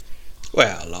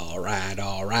Well, all right.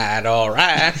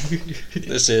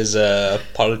 This is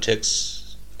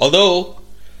politics. Although,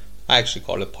 I actually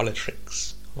call it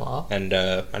politricks. Wow. And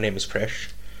my name is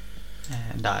Presh.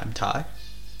 And I'm Ty.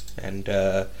 And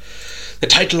the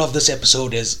title of this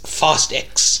episode is Fast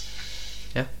X.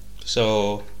 Yeah.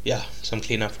 So, yeah, some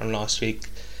cleanup from last week.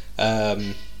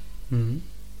 Something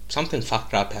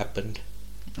fucked up happened.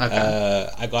 Okay.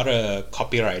 I got a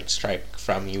copyright strike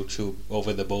from YouTube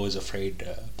over the Beau is Afraid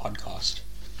podcast.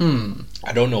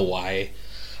 I don't know why.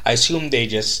 I assume they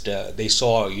just they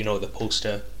saw the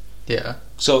poster. Yeah.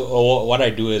 So what I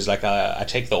do is I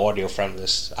take the audio from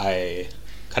this, I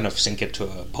kind of sync it to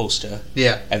a poster.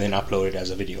 Yeah. And then upload it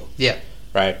as a video. Yeah.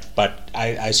 Right, but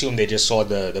I assume they just saw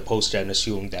the poster and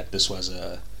assumed that this was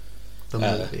The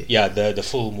movie. the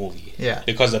full movie. Yeah.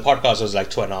 Because the podcast was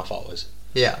 2.5 hours.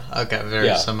 Yeah. Okay.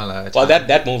 Very similar. Well,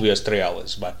 that movie was 3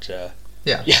 hours, but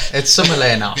Yeah. It's similar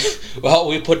enough. well,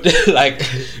 we put 2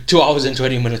 hours and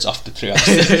 20 minutes off the 3 hours.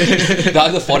 The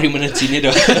other 40 minutes you need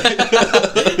to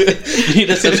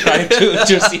subscribe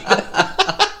to see that.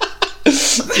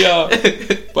 Yeah.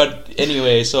 But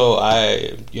anyway, so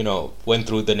I went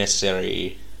through the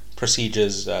necessary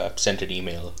procedures, sent an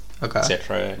email, Okay.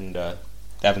 etc., and they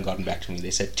haven't gotten back to me.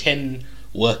 They said 10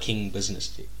 working business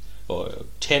days or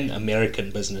 10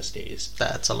 American business days.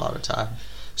 That's a lot of time.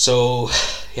 So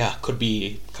yeah, could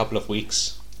be a couple of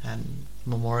weeks. And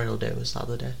Memorial Day was the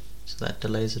other day, so that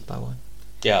delays it by one.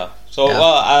 Yeah. So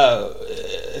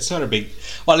it's not a big.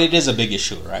 Well, it is a big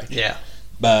issue, right? Yeah.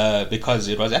 But because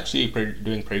it was actually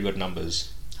doing pretty good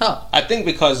numbers. Oh. I think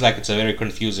because it's a very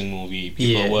confusing movie.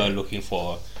 People Yeah. were looking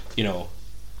for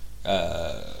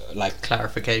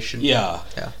Clarification. Yeah.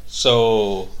 Yeah.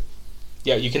 So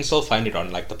yeah, you can still find it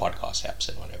on the podcast apps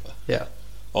and whatever. Yeah.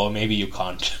 Or maybe you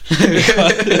can't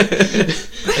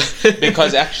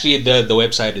because actually the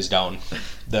website is down.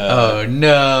 Oh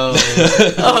no!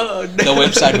 Oh no! The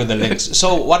website with the links.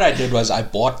 So what I did was I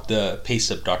bought the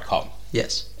payslip.com.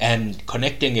 Yes. And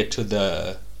connecting it to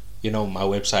the my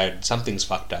website, something's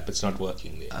fucked up. It's not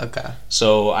working there. Okay.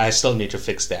 So I still need to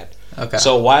fix that. Okay.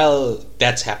 So while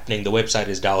that's happening, the website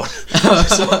is down.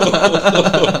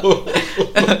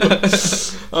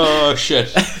 Oh shit.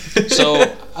 So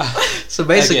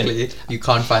basically, again, you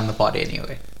can't find the pod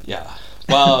anyway. yeah.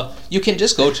 Well, you can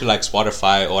just go to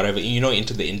Spotify or whatever,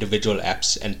 into the individual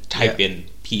apps and type in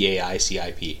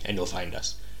PAICIP and you'll find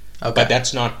us. Okay. But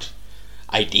that's not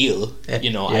ideal. Yeah.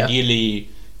 Ideally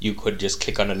you could just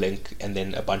click on a link and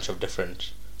then a bunch of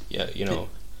different to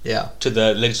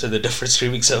the links to the different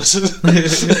streaming services.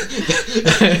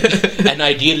 And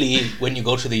ideally when you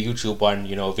go to the YouTube one,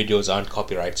 videos aren't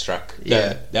copyright struck.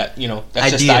 That's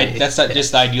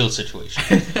just the ideal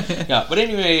situation. Yeah, but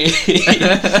anyway,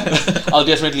 I'll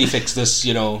definitely fix this,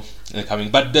 in the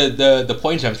coming. But the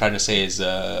point I'm trying to say is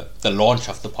the launch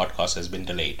of the podcast has been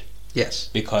delayed. Yes.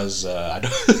 Because I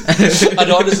don't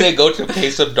want to say go to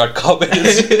payslip.com and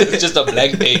it's just a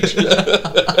blank page.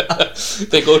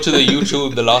 They go to the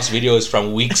YouTube, the last video is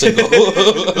from weeks ago.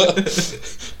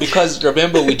 Because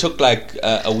remember we took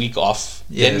a week off.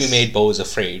 Yes. Then we made Beau is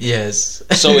Afraid. Yes.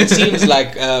 So it seems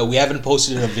like we haven't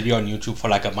posted a video on YouTube for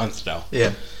a month now.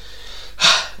 Yeah.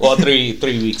 Or 3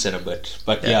 weeks and a bit.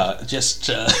 But just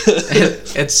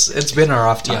it's been a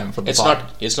rough time for the pod.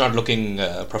 It's not looking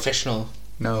professional.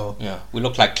 No. Yeah, we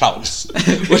look like clowns,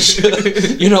 which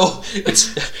it's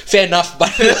fair enough,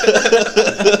 but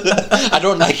I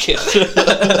don't like it.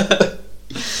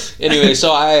 Anyway,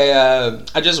 so I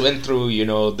just went through the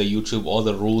YouTube, all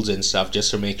the rules and stuff,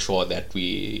 just to make sure that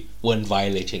we weren't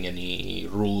violating any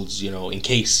rules, in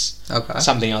case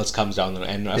something else comes down,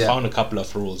 and I found a couple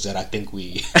of rules that I think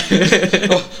we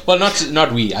well,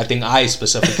 not we, I think I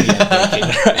specifically am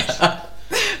breaking, right?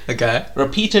 Okay.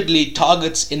 Repeatedly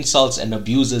targets, insults, and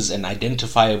abuses an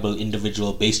identifiable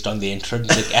individual based on their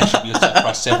intrinsic attributes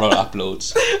across several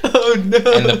uploads. Oh no!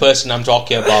 And the person I'm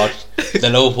talking about, the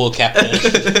Liverpool captain,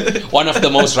 one of the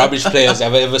most rubbish players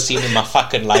I've ever seen in my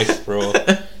fucking life, bro.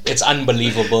 It's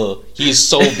unbelievable. He's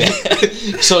so bad.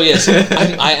 So yes,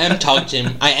 I am taunting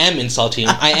him, I am insulting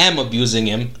him, I am abusing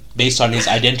him based on his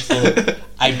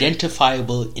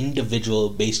identifiable individual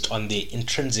based on their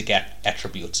intrinsic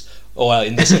attributes. Or well,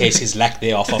 in this case, his lack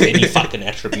thereof of any fucking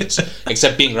attributes,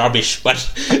 except being rubbish. But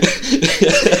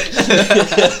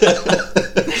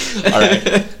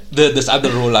alright, this other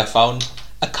rule I found: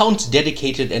 accounts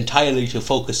dedicated entirely to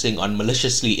focusing on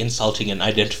maliciously insulting an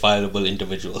identifiable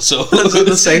individual. So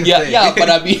the same thing. Yeah, but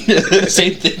I mean,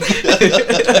 same thing.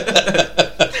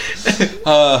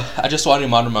 I just want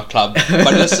him out of my club.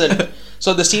 But listen,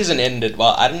 so the season ended.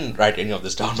 Well, I didn't write any of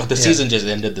this down, but the season just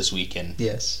ended this weekend.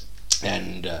 Yes.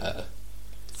 And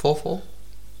 4-4.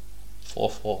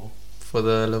 4-4. For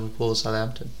the Liverpool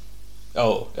Southampton.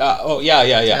 Yeah.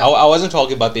 I wasn't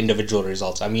talking about the individual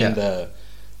results. I mean the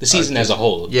season as a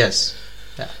whole. Yes.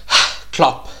 Yeah.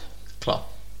 Klopp.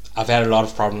 Klopp. I've had a lot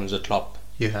of problems with Klopp.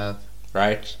 You have.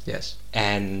 Right? Yes.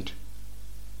 And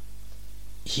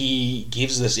he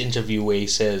gives this interview where he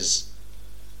says,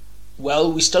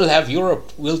 well, we still have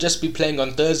Europe. We'll just be playing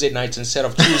on Thursday nights instead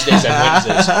of Tuesdays and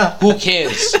Wednesdays. Who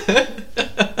cares?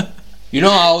 You know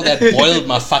how that boiled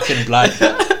my fucking blood?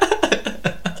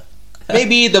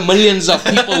 Maybe the millions of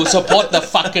people who support the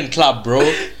fucking club, bro.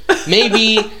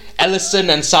 Maybe Alisson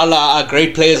and Salah are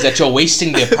great players that you're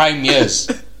wasting their prime years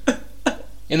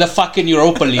in the fucking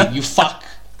Europa League, you fuck.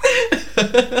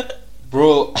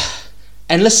 Bro.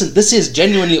 And listen, this is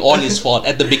genuinely all his fault.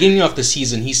 At the beginning of the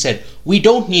season, he said, we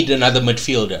don't need another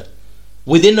midfielder.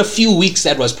 Within a few weeks,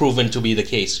 that was proven to be the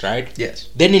case, right? Yes.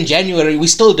 Then in January, we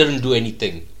still didn't do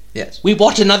anything. Yes. We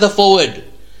bought another forward.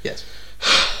 Yes.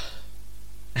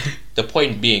 The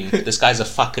point being, this guy's a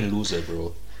fucking loser,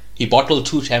 bro. He bottled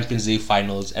 2 Champions League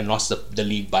finals and lost the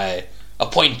league by a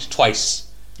point twice.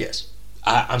 Yes.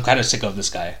 I'm kind of sick of this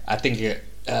guy. I think,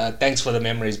 thanks for the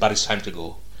memories, but it's time to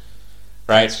go.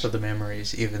 Right. Thanks for the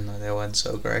memories, even though they weren't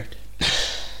so great.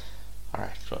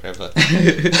 Alright, whatever.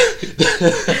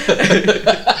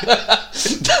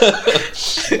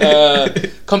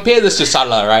 Compare this to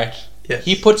Salah, right? Yes.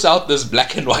 He puts out this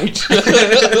black and white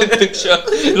picture.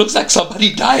 It looks like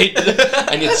somebody died.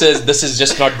 And it says, this is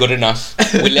just not good enough.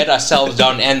 We let ourselves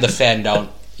down and the fan down.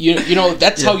 You know,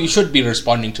 that's how you should be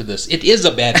responding to this. It is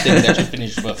a bad thing that you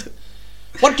finished with.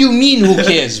 What do you mean, who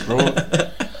cares, bro?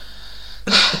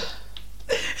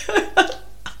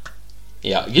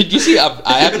 Yeah, you see,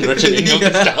 I haven't written any of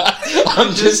this stuff.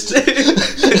 I'm just...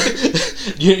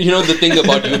 you know, the thing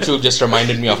about YouTube just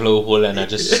reminded me of Liverpool, and I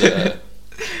just...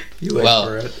 you went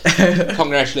for it.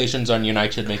 Congratulations on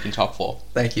United making top 4.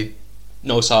 Thank you.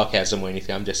 No sarcasm or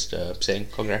anything, I'm just saying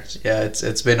congrats. Yeah,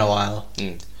 it's been a while.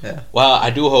 Yeah. Well,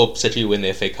 I do hope City win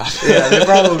the FA Cup. Yeah, they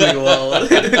probably will.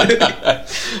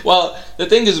 Well, the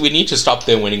thing is, we need to stop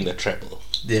them winning the treble.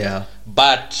 Yeah.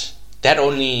 But that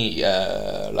only,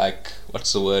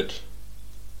 what's the word?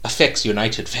 Affects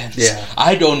United fans. Yeah.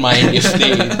 I don't mind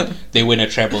if they win a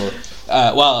treble.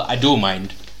 Well, I do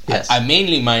mind. Yes. I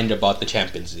mainly mind about the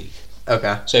Champions League.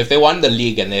 Okay. So if they won the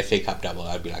league and the FA Cup double,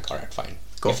 I'd be like, alright, fine.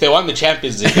 Cool. If they won the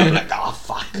Champions League, I'm like, oh,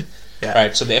 fuck. Yeah.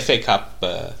 Right, so the FA Cup,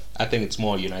 I think it's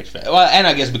more United fans. Well, and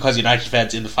I guess because United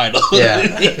fans in the final, yeah.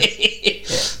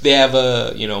 they have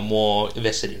a more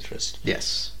vested interest.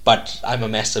 Yes. But I'm a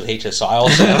massive hater, so I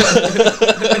also have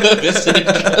a vested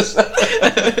interest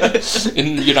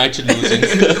in United losing.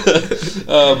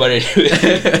 But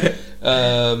anyway,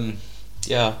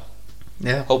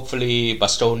 yeah. Hopefully,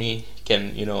 Bastoni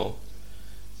can,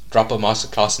 drop a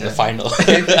masterclass in the final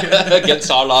against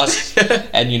Salas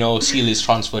and, seal his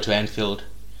transfer to Anfield.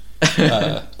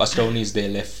 Bastoni's their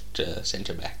left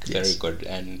centre back. Yes. Very good.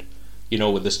 And,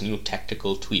 with this new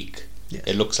tactical tweak,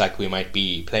 it looks like we might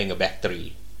be playing a back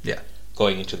 3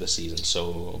 going into the season.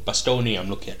 So, Bastoni, I'm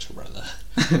looking at you, brother.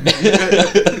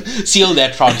 Seal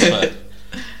that transfer.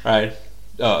 Right.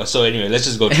 So, anyway, let's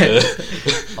just go to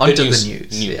the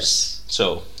news. Yes.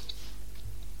 So,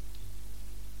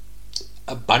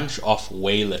 a bunch of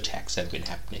whale attacks have been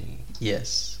happening.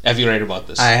 Yes. Have you read about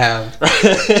this? I have.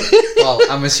 Well,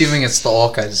 I'm assuming it's the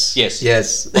orcas. Yes.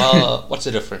 Yes. Well, what's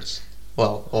the difference?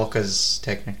 Well, orcas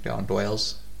technically aren't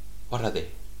whales. What are they?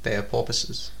 They are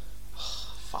porpoises.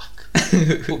 Oh, fuck.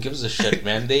 Who gives a shit,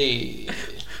 man?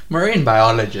 Marine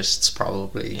biologists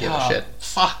probably give a shit.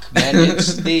 Fuck, man.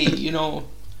 It's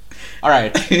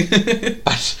Alright.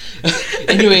 But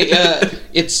anyway,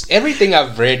 it's everything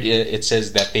I've read, it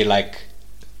says that they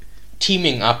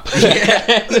teaming up.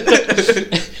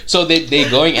 So they're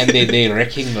going and they're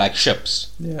wrecking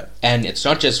ships. Yeah. And it's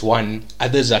not just one,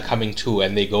 others are coming too,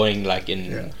 and they're going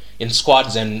in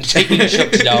squads and taking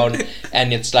ships down,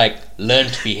 and it's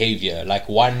learned behavior.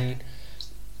 One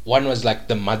was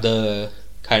the mother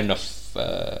kind of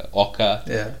orca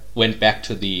went back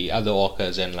to the other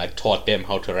orcas and taught them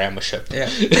how to ram a ship. Yeah.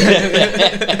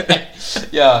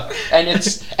 Yeah.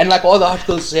 And all the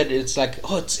articles said it's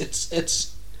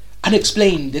it's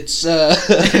unexplained. It's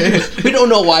we don't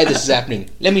know why this is happening.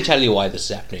 Let me tell you why this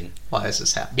is happening. Why is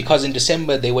this happening? Because in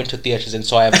December they went to theatres and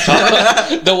saw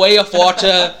Avatar, The Way of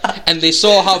Water, and they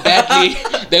saw how badly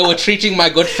they were treating my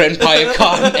good friend Paya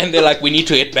Khan, and they're like, we need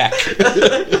to hit back.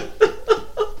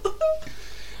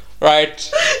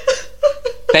 Right.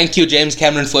 Thank you, James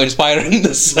Cameron, for inspiring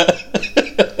this.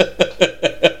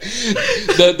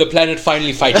 The planet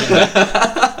finally fighting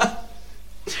back.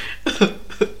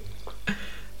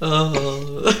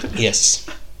 Yes.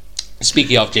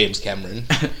 Speaking of James Cameron,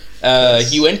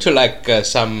 he went to like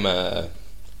some, I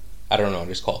don't know what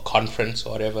it's called, conference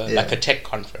or whatever, like a tech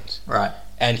conference. Right.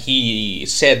 And he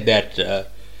said that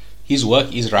his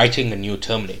work is writing a new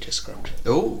Terminator script.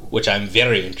 Ooh. Which I'm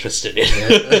very interested in.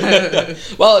 Yeah.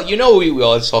 Well, you know, we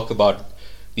always talk about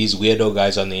these weirdo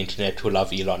guys on the internet who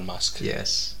love Elon Musk.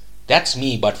 Yes. That's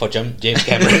me, but for James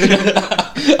Cameron.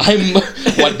 I'm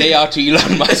what they are to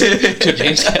Elon Musk to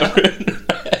James Cameron.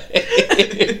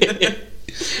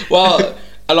 Well,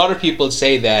 a lot of people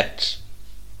say that.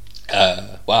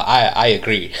 Well, I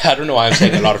agree. I don't know why I'm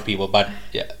saying a lot of people, but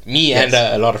me and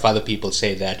a lot of other people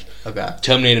say that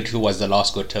Terminator 2 was the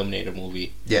last good Terminator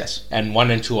movie. Yes. And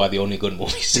 1 and 2 are the only good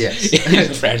movies yes. in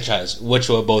the franchise, which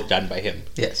were both done by him.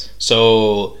 Yes.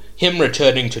 So him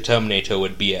returning to Terminator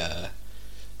would be a,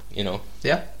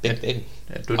 big thing.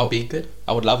 It would be good.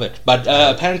 I would love it. But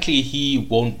apparently he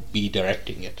won't be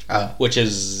directing it, which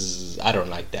is, I don't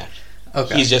like that.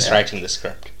 Okay. He's just writing the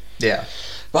script. Yeah.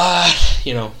 But,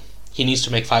 he needs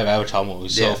to make 5 Avatar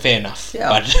movies, so fair enough. Yeah.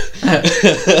 But,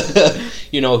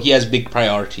 he has big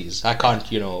priorities. I can't,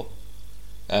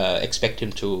 expect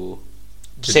him to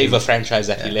save a franchise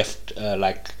that he left,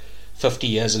 50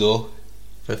 years ago.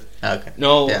 Okay.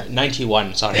 No,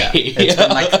 91, sorry. Yeah. It's been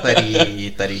like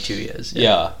 32 years.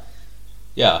 Yeah.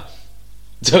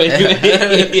 So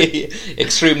anyway,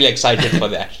 extremely excited for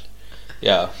that.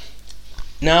 Yeah.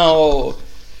 Now,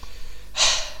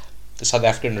 the South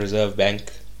African Reserve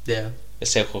Bank, they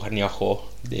raised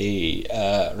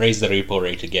the repo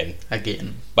rate again.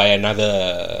 By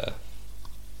another,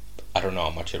 I don't know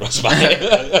how much it was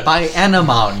by. By an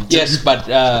amount. Yes,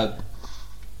 but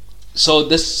so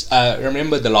this,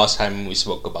 remember the last time we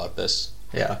spoke about this?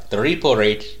 Yeah. The repo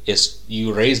rate is,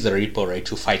 you raise the repo rate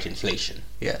to fight inflation.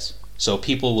 Yes. So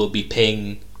people will be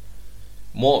paying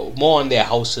more on their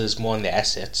houses, more on their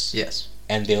assets. Yes.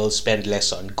 And they'll spend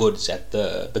less on goods at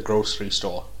the grocery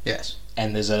store. Yes.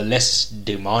 And there's a less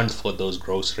demand for those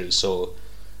groceries, so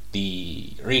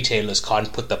the retailers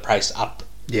can't put the price up.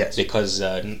 Yes. Because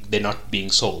they're not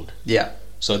being sold. Yeah.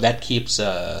 So that keeps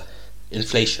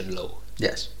inflation low.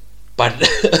 Yes. But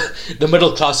the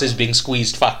middle class is being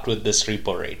squeezed fucked with this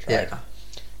repo rate, right? Yeah.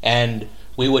 And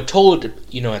we were told,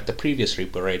 at the previous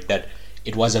repo rate that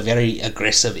it was a very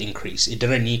aggressive increase. It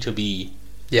didn't need to be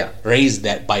raised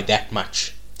by that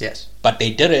much. Yes. But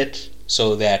they did it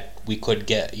so that we could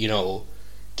get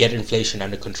inflation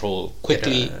under control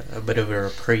quickly. A bit of a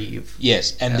reprieve.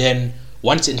 Yes. And then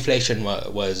once inflation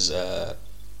was got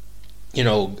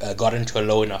into a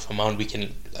low enough amount, we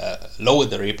can lower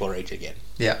the repo rate again.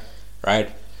 Yeah.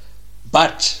 Right?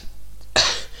 But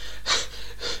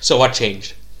so what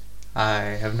changed? I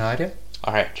have no idea.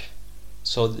 Alright.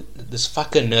 So this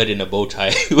fucking nerd in a bow tie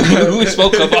who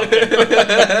spoke about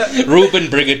it, Ruben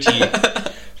Brigati,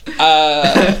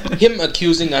 him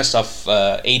accusing us of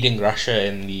aiding Russia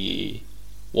in the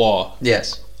war.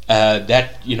 Yes.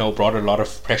 That brought a lot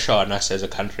of pressure on us as a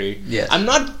country. Yes. I'm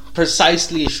not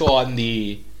precisely sure on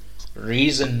the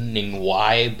reasoning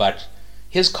why, but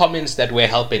his comments that we're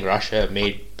helping Russia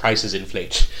made prices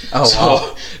inflate.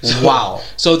 Oh, wow.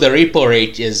 So the repo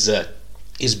rate is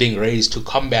being raised to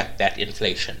combat that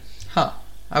inflation. Huh.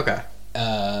 Okay.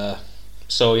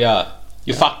 So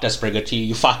you fucked us, Brigati.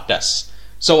 You fucked us.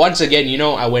 So once again,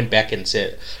 I went back and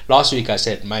said, last week I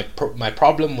said my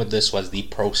problem with this was the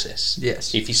process.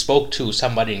 Yes. If he spoke to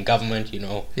somebody in government,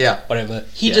 whatever,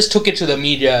 he just took it to the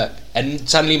media, and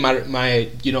suddenly my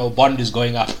bond is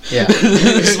going up. Yeah.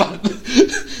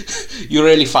 You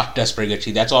really fucked us,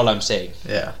 Brigati. That's all I'm saying.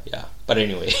 Yeah. Yeah. But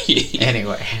anyway.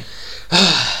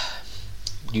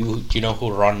 Do you know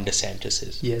who Ron DeSantis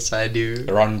is? Yes, I do.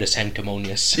 Ron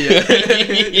DeSanctimonious. Yeah.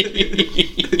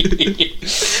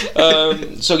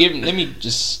 So let me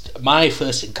just... My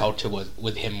first encounter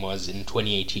with him was in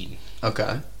 2018.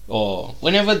 Okay. Or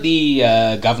whenever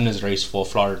the governor's race for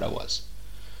Florida was.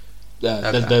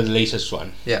 The latest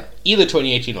one. Yeah. Either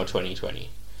 2018 or 2020.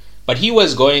 But he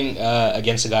was going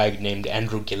against a guy named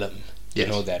Andrew Gillum. Yes.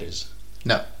 You know who that is?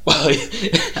 No. Well,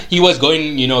 he was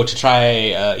going, to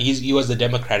try... he was the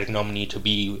Democratic nominee to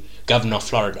be governor of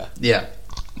Florida. Yeah.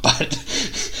 But...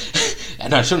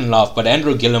 and I shouldn't laugh, but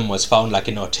Andrew Gillum was found,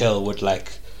 in a hotel with,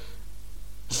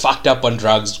 fucked up on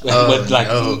drugs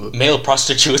with, male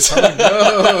prostitutes. Oh,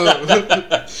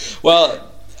 no. Well,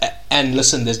 and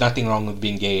listen, there's nothing wrong with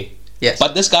being gay. Yes.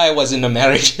 But this guy was in a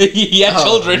marriage. He had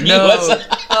children. No. He was...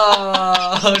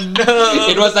 Oh, no.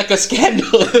 It was like a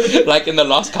scandal, in the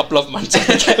last couple of months of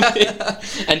the campaign.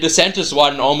 And DeSantis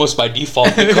won almost by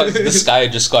default because this guy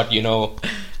just got,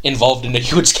 involved in a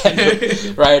huge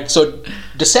scandal. Right? So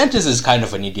DeSantis is kind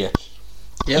of an idiot.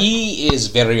 He is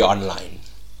very online.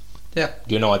 Yeah.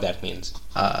 Do you know what that means?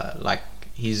 Like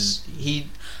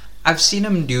I've seen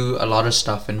him do a lot of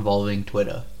stuff involving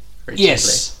Twitter recently.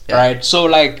 Yes, right. So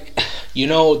like,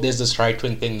 there's this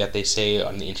right-wing thing that they say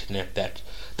on the internet that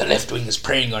the left wing is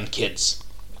preying on kids.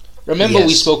 Remember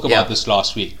we spoke about this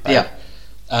last week, right?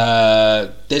 Yeah.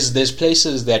 There's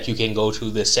places that you can go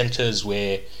to, there's centers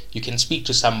where you can speak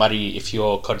to somebody if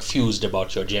you're confused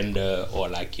about your gender or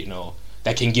like,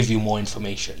 that can give you more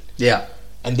information. Yeah.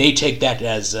 And they take that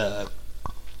as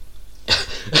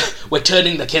we're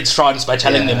turning the kids trans by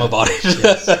telling them about it.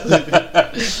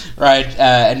 Yes. Right?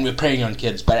 And we're preying on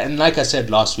kids. And like I said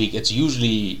last week, it's usually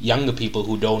younger people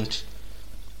who don't,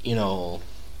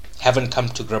 haven't come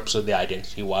to grips with their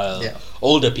identity, while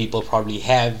older people probably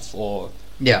have, or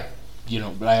we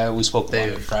spoke about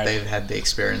it, right? They've had the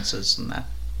experiences and that.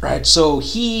 Right, so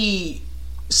he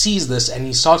sees this and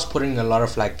he starts putting a lot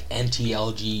of like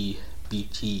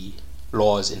anti-LGBT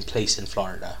laws in place in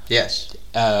Florida. Yes.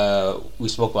 We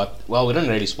spoke about, we didn't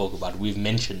really spoke about, we've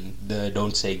mentioned the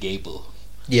Don't Say Gay bill.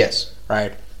 Yes.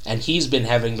 Right, and he's been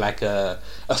having like a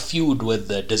feud with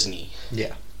Disney.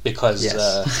 Yeah. Because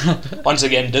once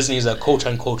again, Disney is a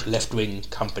quote-unquote left-wing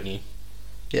company.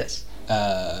 Yes.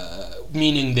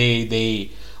 Meaning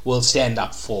they will stand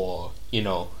up for,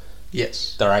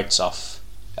 yes, the rights of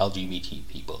LGBT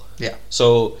people. Yeah.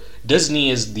 So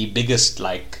Disney is the biggest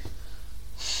like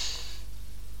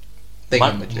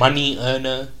money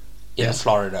earner in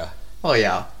Florida. Oh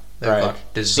yeah. Right. Got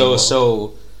Disney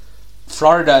so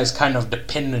Florida is kind of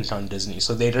dependent on Disney.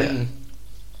 So they didn't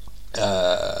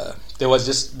there's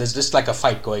just like a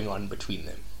fight going on between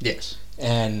them. Yes.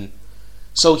 And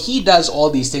so he does all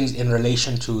these things in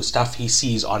relation to stuff he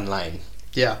sees online.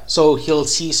 Yeah. So he'll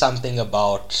see something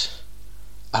about,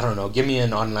 I don't know, give me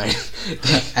an online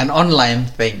an online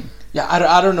thing. Yeah,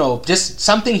 I don't know, just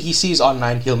something he sees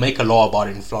online, he'll make a law about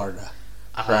it in Florida.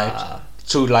 Right?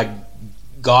 To like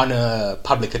garner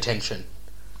public attention.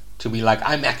 To be like,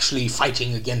 I'm actually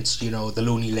fighting against, the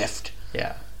loony left.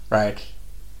 Yeah. Right?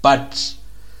 But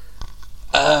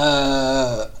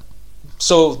there's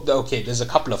a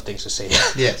couple of things to say.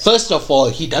 Yes. First of all,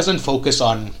 he doesn't focus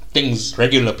on things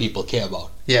regular people care about.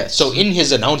 Yes. So in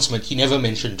his announcement, he never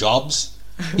mentioned jobs.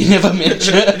 He never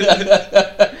mentioned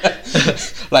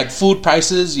like food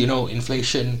prices,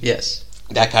 inflation. Yes.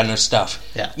 That kind of stuff.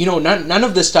 Yeah. None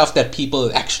of the stuff that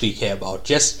people actually care about.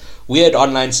 Just weird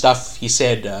online stuff. He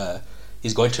said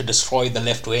he's going to destroy the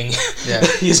left wing. Yeah.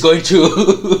 He's going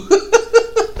to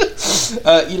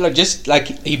just like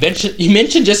he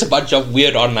mentioned just a bunch of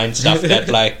weird online stuff that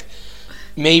like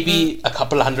maybe a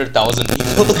couple 100,000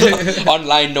 people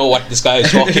online know what this guy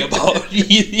is talking about.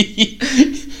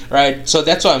 Right, so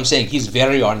that's what I'm saying. He's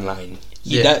very online.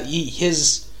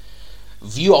 His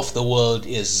view of the world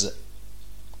is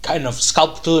kind of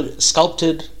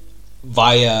sculpted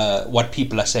via what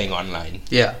people are saying online.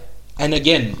 Yeah. And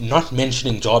again, not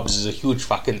mentioning jobs is a huge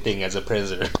fucking thing as a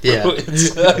president. Yeah.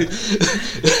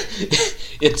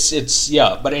 It's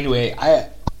but anyway,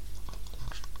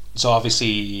 so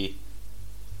obviously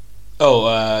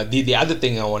the other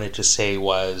thing I wanted to say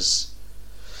was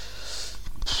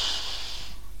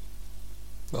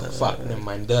never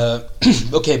mind.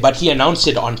 Okay, but he announced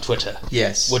it on Twitter.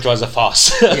 Yes. Which was a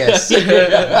farce. Yes.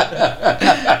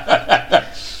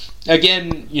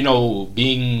 Again,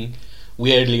 being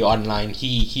weirdly online,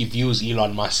 he views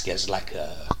Elon Musk as like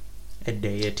a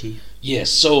deity.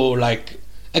 Yes, so like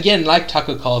again, like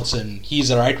Tucker Carlson, he's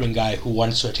a right-wing guy who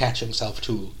wants to attach himself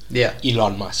to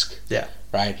Elon Musk. Yeah.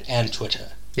 Right? And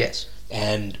Twitter. Yes.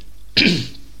 And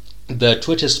the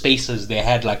Twitter Spaces, they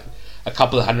had like a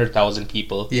couple 100,000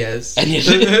 people. Yes. And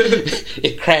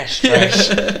it crashed.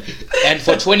 And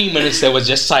for 20 minutes there was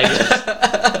just silence.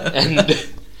 And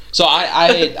so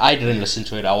I didn't listen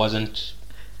to it. I wasn't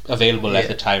available at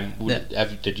the time.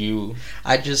 Did you?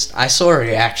 I saw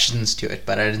reactions to it,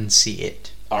 but I didn't see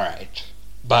it. Alright.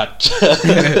 But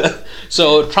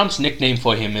so Trump's nickname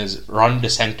for him is Ron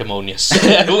DeSanctimonious.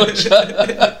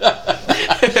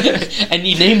 And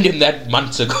he named him that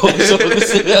months ago. So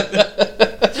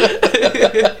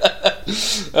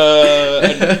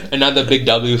another big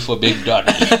W for Big Don.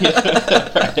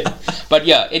 Right. But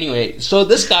anyway, so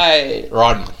this guy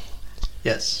Ron,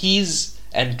 yes,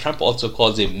 and Trump also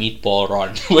calls him Meatball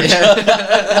Ron, which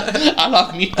I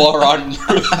love Meatball Ron.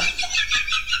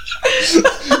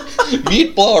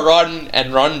 Meatball Ron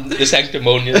and Ron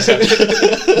DeSanctimonious.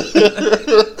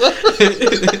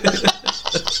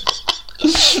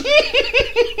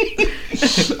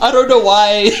 I don't know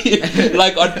why.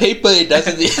 Like on paper,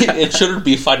 it shouldn't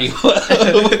be funny.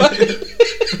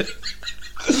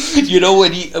 You know,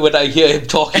 when I hear him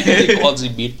talking, he calls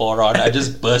him meat moron. I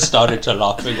just burst out into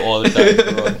laughing all the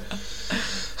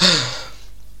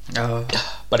time.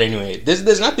 But anyway,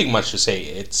 there's nothing much to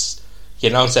say. He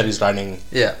announced that he's running.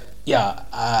 Yeah.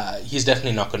 Yeah. He's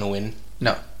definitely not going to win.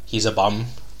 No. He's a bum.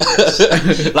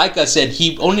 Like I said,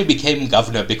 he only became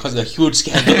governor because a huge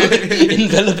scandal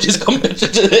enveloped his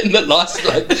competitor in the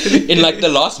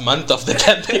last month of the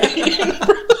campaign.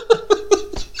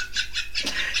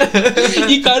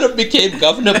 He kind of became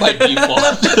governor by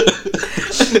default.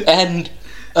 And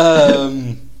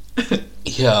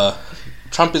yeah,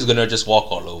 Trump is gonna just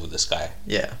walk all over this guy.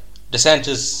 Yeah.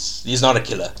 DeSantis, he's not a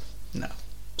killer. No.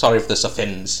 Sorry if this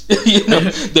offends, the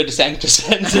DeSantis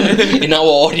fans in our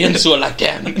audience who are like,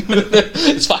 damn,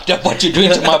 it's fucked up what you're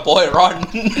doing to my boy Ron.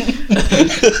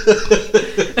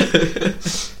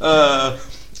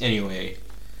 Anyway,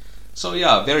 so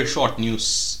yeah, very short news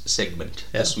segment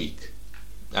this week.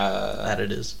 That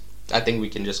it is. I think we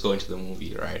can just go into the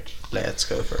movie, right? Let's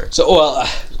go for it. So,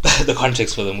 the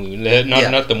context for the movie,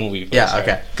 not the movie. First, yeah,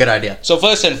 okay, good idea. So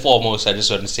first and foremost, I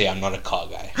just want to say I'm not a car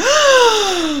guy.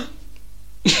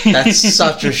 That's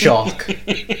such a shock.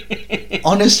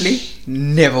 Honestly,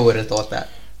 never would have thought that.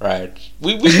 Right.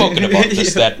 We've spoken about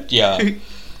this,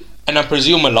 and I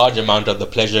presume a large amount of the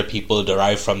pleasure people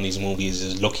derive from these movies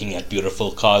is looking at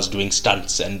beautiful cars doing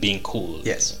stunts and being cool.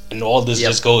 Yes. And all this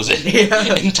just goes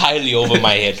entirely over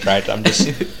my head, right? I'm just...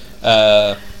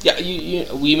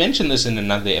 we mentioned this in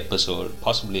another episode,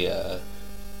 possibly a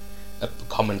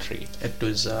commentary. It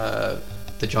was the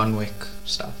John Wick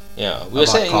stuff. Yeah, we were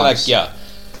saying cars.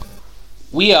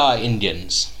 We are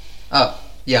Indians. Oh,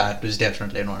 yeah, it was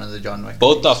definitely in one of the John Wick.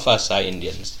 Both of us are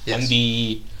Indians. Yes. And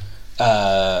the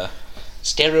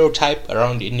stereotype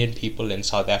around Indian people in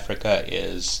South Africa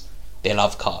is they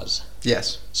love cars.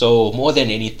 Yes. So more than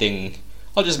anything,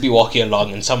 I'll just be walking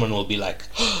along and someone will be like,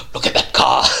 oh, look at that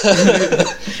car.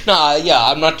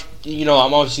 I'm not,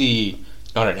 I'm obviously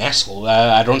not an asshole.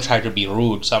 I don't try to be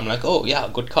rude. So I'm like, oh yeah,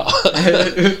 good car.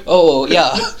 Oh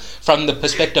yeah, from the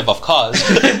perspective of cars,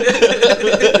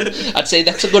 I'd say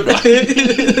that's a good one.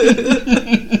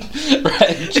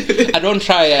 Right? I don't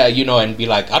try, and be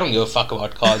like, I don't give a fuck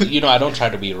about cars. I don't try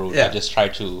to be rude. I just try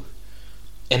to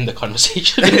end the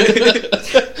conversation.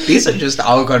 These are just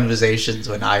our conversations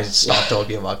when I start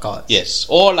talking about cars. Yes.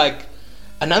 Or like,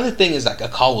 another thing is like a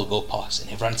car will go past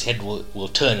and everyone's head will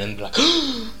turn and be like,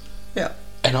 yeah.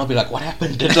 And I'll be like, what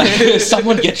happened? Did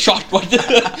someone get shot?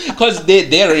 Because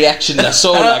their reactions are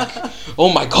so like,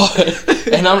 oh my god.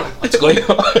 And I'm like, what's going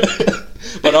on?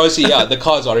 But obviously, the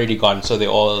car's already gone, so they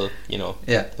all,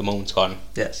 the moment's gone.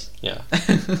 Yes. Yeah.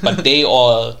 But they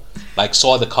all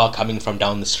saw the car coming from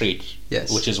down the street.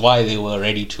 Yes. Which is why they were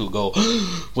ready to go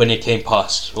when it came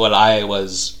past. Well, I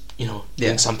was,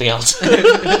 doing something else.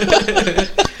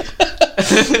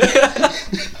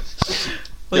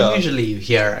 Well, usually you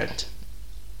hear it.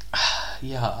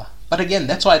 Yeah. But again,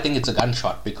 that's why I think it's a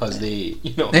gunshot, because they,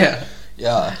 Yeah.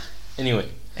 Yeah. Anyway.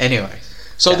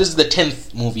 So this is the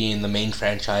 10th movie in the main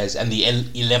franchise and the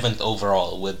 11th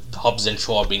overall, with Hobbs and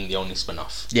Shaw being the only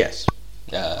spin-off. Yes.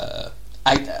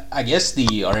 I guess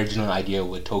the original idea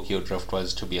with Tokyo Drift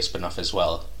was to be a spin-off as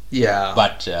well. Yeah.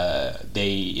 But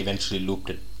they eventually looped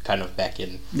it kind of back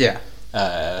in. Yeah.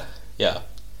 Yeah.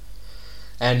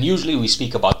 And usually we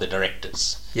speak about the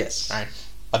directors. Yes. Right?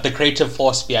 But the creative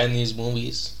force behind these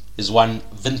movies is one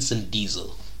Vincent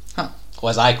Diesel. Huh. Or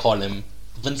as I call him,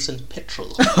 Vincent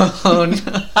Petrol. Oh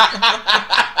no.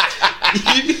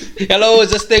 Hello,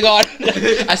 is this thing on?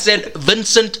 I said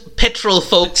Vincent Petrol,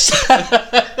 folks.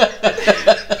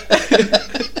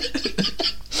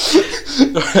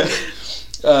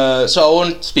 So I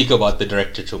won't speak about the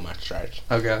director too much, right?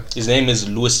 Okay. His name is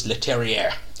Louis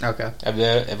Leterrier. Okay. Have you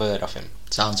ever heard of him?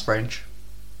 Sounds French.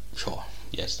 Sure.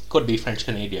 Yes. Could be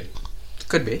French-Canadian.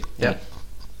 Could be. Yeah.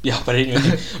 Yeah, but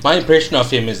anyway, my impression of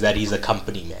him is that he's a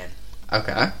company man.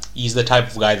 Okay. He's the type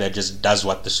of guy that just does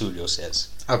what the studio says.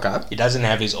 Okay. He doesn't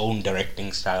have his own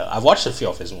directing style. I've watched a few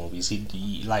of his movies.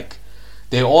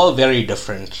 They're all very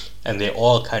different, and they're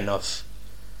all kind of...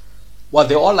 Well,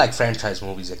 they're all like franchise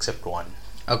movies except one.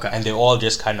 Okay. And they all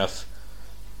just kind of,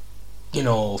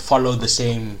 follow the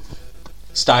same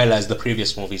style as the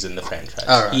previous movies in the franchise.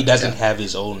 Right, he doesn't have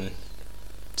his own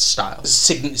style,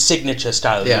 signature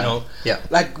style. Yeah.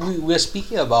 Like we're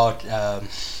speaking about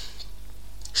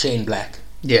Shane Black.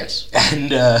 Yes.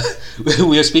 And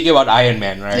we were speaking about Iron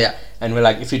Man, right? Yeah. And we're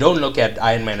like, if you don't look at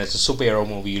Iron Man as a superhero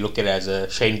movie, you look at it as a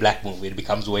Shane Black movie, it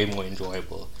becomes way more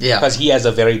enjoyable. Yeah. Because he has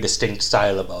a very distinct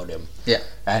style about him. Yeah.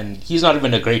 And he's not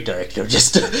even a great director.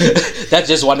 Just that's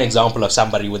just one example of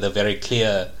somebody with a very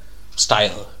clear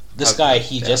style. This guy,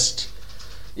 he just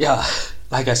Yeah,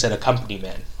 like I said, a company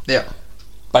man. Yeah.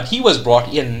 But he was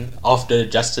brought in after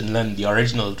Justin Lin, the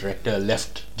original director,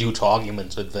 left due to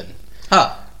arguments with Vin.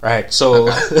 Huh. Right,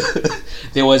 so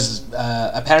there was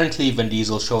apparently Vin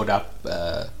Diesel showed up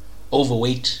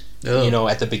overweight,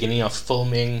 at the beginning of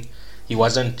filming. He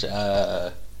wasn't.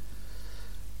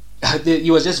 He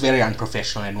was just very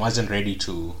unprofessional and wasn't ready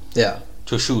to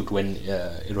shoot when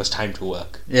it was time to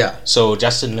work. Yeah. So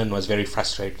Justin Lin was very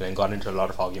frustrated and got into a lot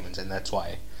of arguments, and that's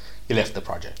why he left the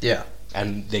project. Yeah.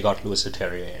 And they got Louis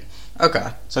Leterrier in.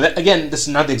 Okay. So that, again, this is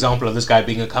another example of this guy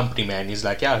being a company man. He's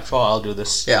like, yeah, sure, I'll do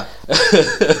this. Yeah.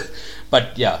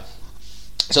 But yeah.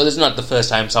 So this is not the first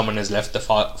time someone has left the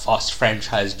Fast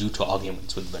franchise due to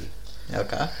arguments with Vin.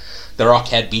 Okay. The Rock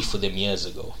had beef with him years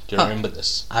ago. Do you remember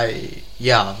this?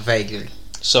 Yeah, vaguely.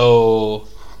 So,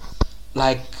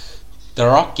 like, The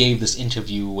Rock gave this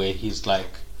interview where he's like,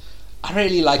 I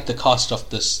really like the cast of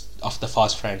the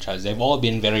Fast franchise. They've all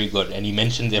been very good, and he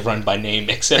mentions everyone by name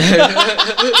except every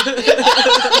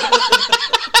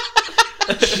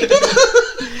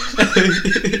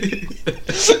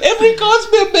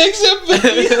cast member except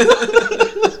me.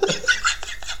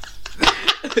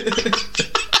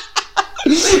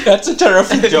 That's a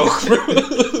terrific joke, bro.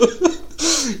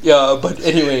 Yeah, but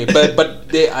anyway, but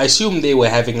I assume they were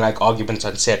having like arguments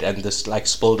on set, and this like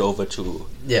spilled over to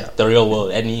the real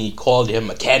world, and he called him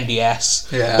a candy ass.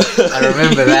 Yeah, I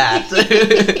remember that.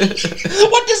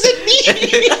 What does it mean?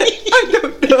 I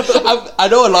don't know. I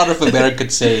know a lot of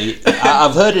Americans say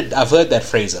I've heard that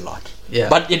phrase a lot. Yeah,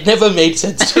 but it never made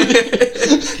sense to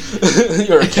me.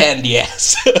 You're a candy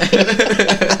ass.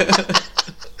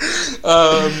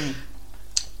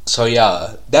 So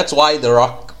yeah, that's why The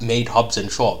Rock made Hobbs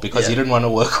and Shaw, because he didn't want to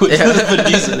work with Vin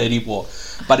Diesel anymore.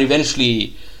 But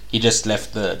eventually, he just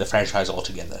left the franchise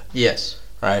altogether. Yes.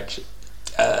 Right.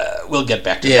 We'll get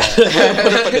back to that.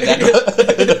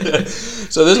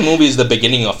 So this movie is the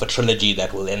beginning of a trilogy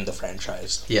that will end the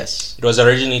franchise. Yes. It was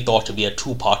originally thought to be a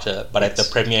two-parter, but at the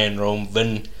premiere in Rome,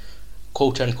 Vin,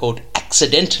 quote-unquote,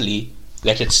 accidentally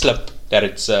let it slip that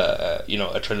it's a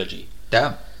trilogy.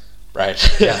 Damn. Right.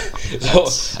 Yeah. So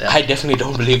I definitely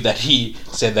don't believe that he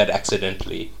said that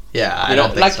accidentally. Yeah, I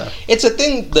don't think so. It's a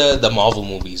thing the Marvel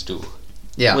movies do.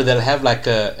 Yeah. Where they'll have like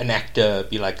an actor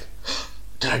be like,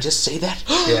 did I just say that?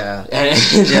 Yeah. And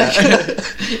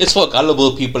it's for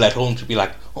gullible people at home to be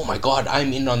like, oh my god,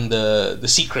 I'm in on the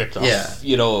secret of,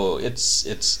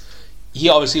 it's he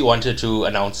obviously wanted to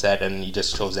announce that, and he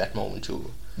just chose that moment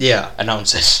to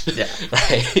announce it. Yeah.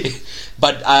 Right.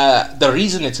 But the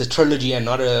reason it's a trilogy and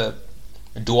not a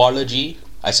duology,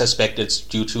 I suspect it's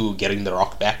due to getting The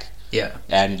Rock back. Yeah.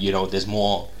 And there's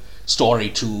more story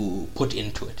to put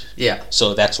into it. Yeah.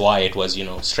 So that's why it was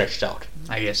stretched out.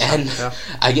 I guess. And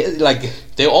I guess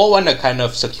they all want to kind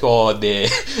of secure their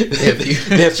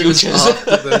futures.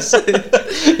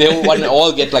 They want to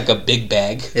all get like a big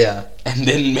bag. Yeah. And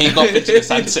then make off into the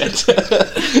sunset.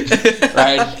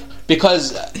 Right.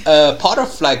 Because part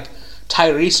of like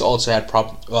Tyrese also had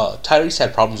problems. Well, Tyrese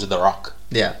had problems with The Rock.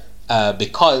 Yeah.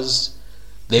 Because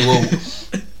they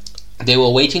were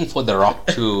waiting for The Rock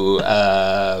to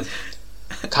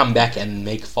come back and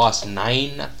make Fast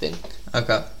 9, I think.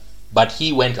 Okay. But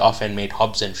he went off and made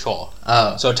Hobbs and Shaw.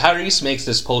 Oh. So Tyrese makes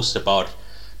this post about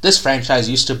this franchise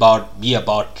used to be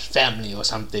about family or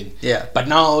something. Yeah. But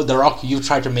now The Rock, you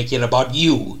try to make it about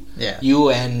you. Yeah. You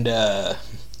and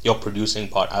your producing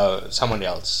part, someone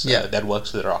else that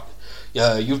works with The Rock.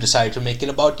 You've decided to make it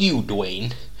about you,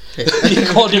 Dwayne. He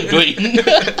called him Dwayne.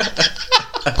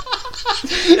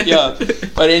 Yeah.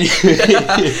 But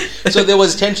anyway, so there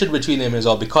was tension between them as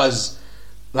well, because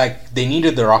like they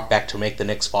needed The Rock back to make the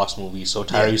next Fast movie, so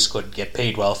Tyrese could get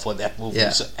paid well for that movie. Yeah.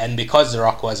 So, and because The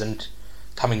Rock wasn't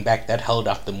coming back, that held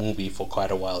up the movie for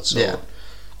quite a while. So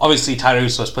obviously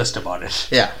Tyrese was pissed about it.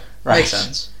 Yeah, right. Makes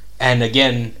sense. And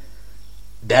again,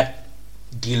 that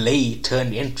delay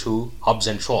turned into Hobbs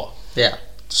and Shaw. Yeah.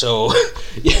 So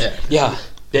yeah.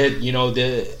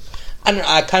 And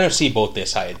I kind of see both their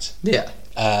sides. Yeah.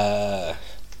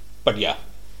 But yeah.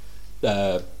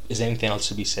 Is there anything else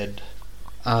to be said?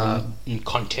 In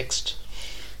context,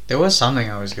 there was something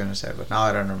I was going to say, but now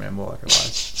I don't remember what it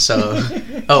was. So,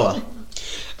 oh well.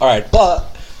 All right, but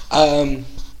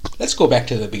let's go back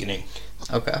to the beginning.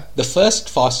 Okay. The first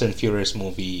Fast and Furious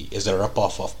movie is a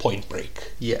rip-off of Point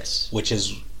Break. Yes. Which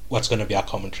is what's going to be our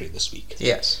commentary this week.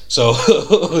 Yes. So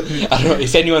I don't know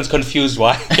if anyone's confused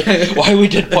why we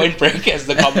did Point Break as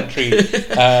the commentary.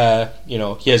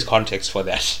 Here's context for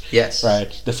that. Yes. Right.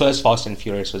 The first Fast and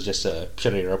Furious was just a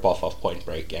purely rip-off of Point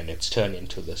Break, and it's turned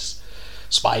into this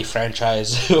spy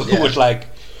franchise with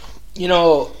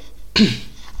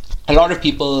a lot of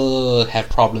people have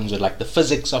problems with like the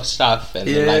physics of stuff, and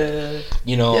like,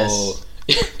 you know,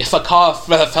 if a car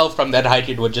fell from that height,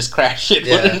 it would just crash. It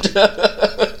wouldn't.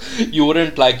 You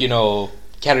wouldn't, like, you know,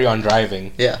 carry on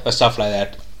driving or stuff like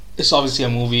that. It's obviously a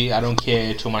movie. I don't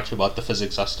care too much about the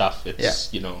physics of stuff.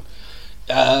 It's you know,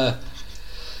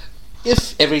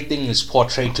 if everything is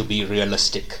portrayed to be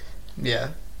realistic,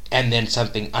 and then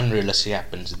something unrealistic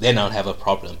happens, then I'll have a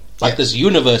problem. Like this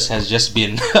universe has just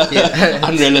been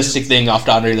unrealistic thing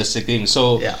after unrealistic thing.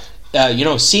 So, you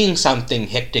know, seeing something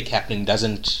hectic happening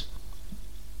doesn't,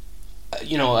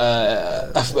 you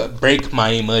know, break my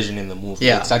immersion in the movie.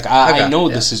 It's like, I know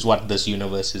this is what this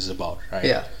universe is about,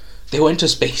 right? They went to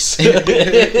space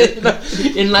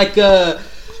in like a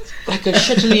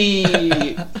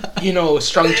shittily, you know,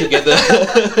 strung together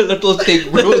little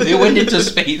thing, bro. They went into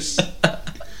space.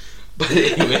 But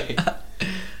anyway,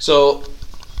 so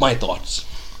my thoughts.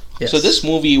 So this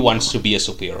movie wants to be a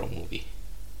superhero movie,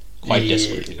 quite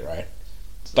desperately, right?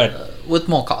 But with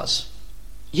more cars.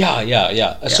 A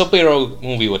superhero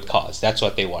movie with cars. That's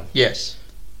what they want. Yes.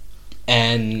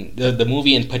 And the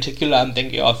movie in particular I'm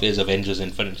thinking of is Avengers: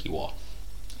 Infinity War.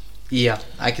 Yeah,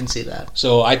 I can see that.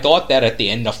 So I thought that at the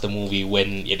end of the movie,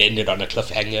 when it ended on a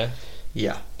cliffhanger.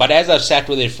 Yeah. But as I've sat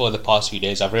with it for the past few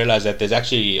days, I've realized that there's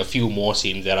actually a few more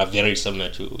scenes that are very similar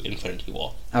to Infinity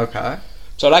War. Okay.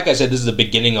 So like I said, this is the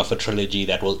beginning of a trilogy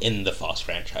that will end the Fast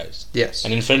franchise. Yes.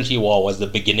 And Infinity War was the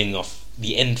beginning of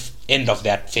the end of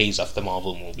that phase of the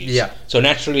Marvel movies. Yeah. So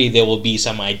naturally there will be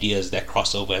some ideas that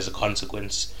cross over as a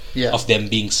consequence of them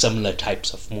being similar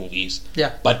types of movies.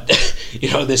 Yeah. But,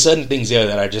 you know, there's certain things here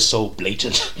that are just so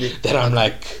blatant that I'm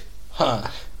like,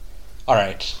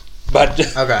 alright. But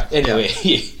anyway,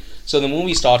 so the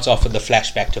movie starts off with the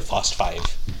flashback to Fast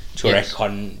 5 to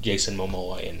retcon Jason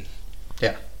Momoa in.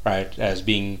 Yeah. Right, as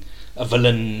being a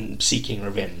villain seeking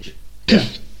revenge.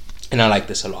 And I like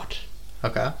this a lot.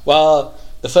 Okay. Well,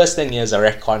 the first thing is a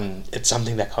retcon. It's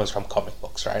something that comes from comic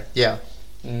books, right? Yeah.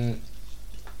 I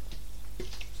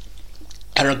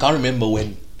can't remember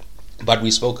when, but we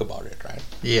spoke about it, right?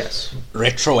 Yes.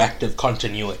 Retroactive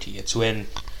continuity. It's when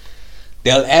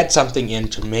they'll add something in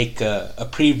to make a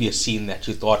previous scene that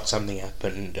you thought something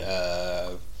happened,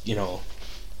 you know.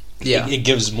 It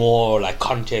gives more like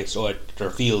context, or it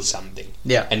reveals something.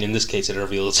 Yeah. And in this case, it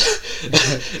reveals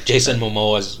Jason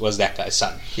Momoa was that guy's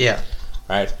son. Yeah.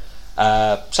 Right.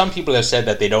 Some people have said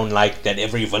that they don't like that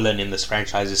every villain in this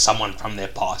franchise is someone from their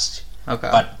past. Okay.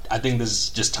 But I think this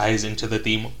just ties into the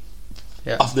theme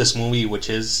of this movie, which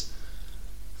is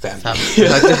family.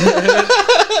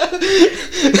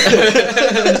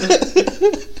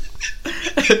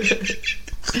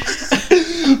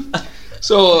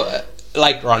 So,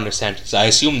 like Ron DeSantis, I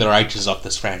assume the writers of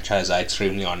this franchise are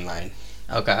extremely online.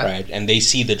 Okay. Right? And they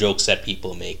see the jokes that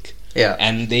people make. Yeah.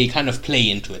 And they kind of play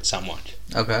into it somewhat.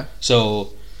 Okay.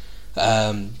 So,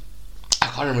 I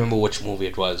can't remember which movie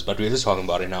it was, but we were just talking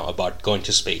about it now, about going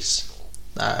to space.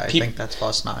 I think that's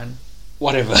Fast 9.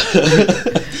 Whatever.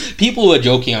 People were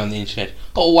joking on the internet.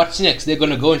 Oh, what's next? They're going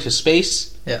to go into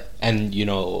space? Yeah. And, you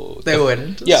know... They went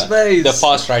into space. The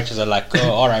Fast writers are like,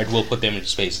 oh, alright, we'll put them into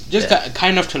space. Just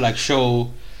kind of to, like, show,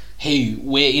 hey,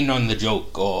 we're in on the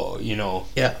joke, or, you know...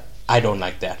 Yeah. I don't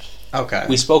like that. Okay.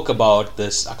 We spoke about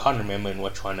this, I can't remember in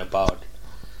which one, about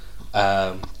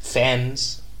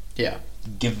fans... Yeah.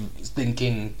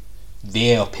 Thinking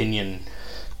their opinion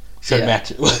should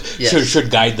matter,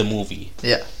 should guide the movie.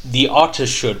 Yeah. The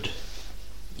artist should,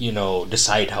 you know,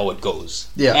 decide how it goes.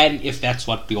 Yeah. And if that's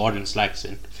what the audience likes,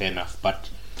 then fair enough.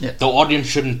 But the audience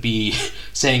shouldn't be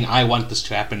saying, I want this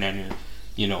to happen, and,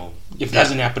 you know, if it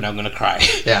doesn't happen, I'm going to cry.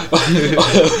 Yeah.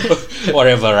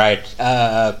 Whatever, right?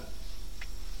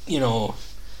 You know,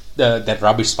 that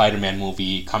rubbish Spider-Man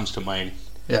movie comes to mind.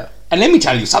 Yeah. And let me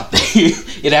tell you something.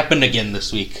 It happened again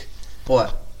this week.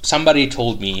 What? Somebody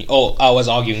told me... Oh, I was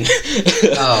arguing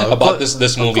about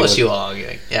this movie. Of course you were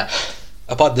arguing. Yeah.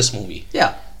 About this movie.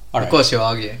 Yeah. Of course you're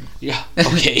arguing. Yeah.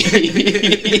 Okay.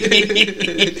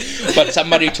 But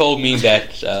somebody told me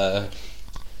that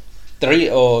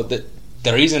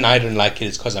the reason I didn't like it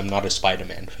is because I'm not a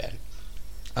Spider-Man fan.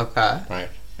 Okay. Right.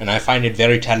 And I find it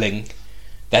very telling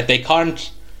that they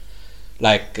can't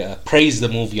praise the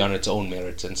movie on its own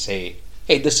merits and say,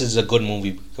 hey, this is a good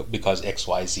movie because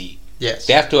XYZ. Yes.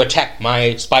 They have to attack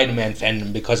my Spider-Man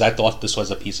fandom because I thought this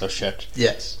was a piece of shit.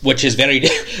 Yes. Which is very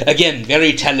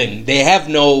telling. They have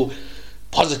no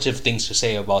positive things to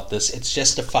say about this. It's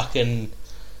just a fucking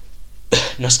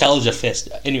nostalgia fest.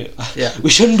 Anyway, we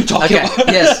shouldn't be talking about it.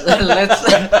 Yes,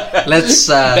 let's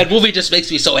that movie just makes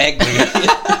me so angry.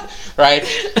 Right?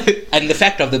 And the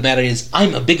fact of the matter is,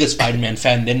 I'm a bigger Spider-Man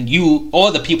fan than you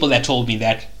or the people that told me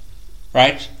that.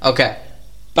 right? Okay.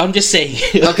 I'm just saying.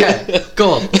 Okay,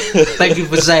 cool. Thank you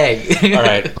for saying. All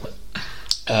right.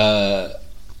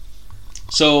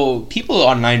 So people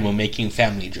online were making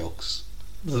family jokes.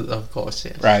 Of course,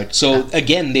 yes. Right. So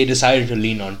again, they decided to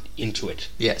lean into it.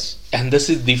 Yes. And this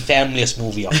is the famliest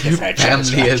movie of the franchise.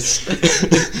 Famliest.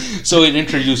 Right? So it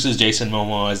introduces Jason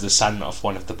Momoa as the son of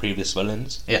one of the previous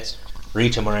villains. Yes.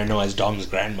 Rita Moreno as Dom's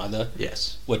grandmother.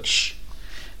 Yes. Which...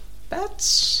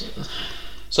 That's...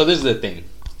 So this is the thing.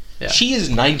 Yeah. She is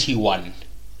 91.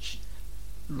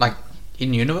 Like,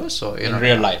 in universe or in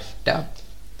real life? Yeah.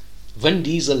 Vin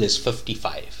Diesel is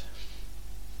 55.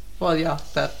 Well, yeah,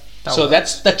 so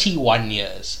that's 31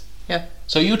 years. Yeah.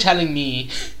 So you telling me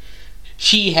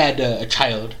she had a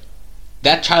child,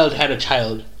 that child had a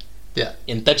child. Yeah.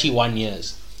 In 31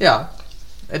 years. Yeah.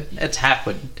 It's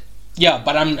happened. Yeah,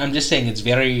 but I'm just saying it's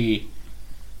very.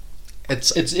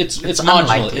 It's marginal.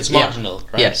 Unlikely. It's marginal,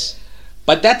 right? Yes.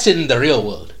 But that's in the real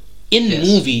world. In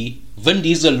movie, Vin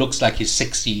Diesel looks like he's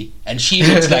 60 and she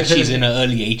looks like she's in her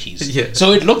early 80s. Yeah.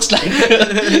 So it looks like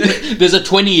there's a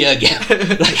 20-year gap.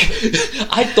 Like,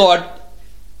 I thought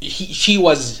she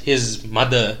was his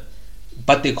mother,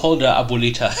 but they called her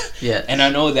Abuelita. Yeah. And I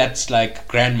know that's like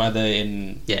grandmother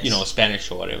in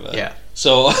Spanish or whatever. Yeah.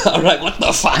 So I'm like, what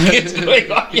the fuck is going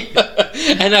on here?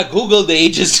 And I googled the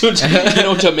ages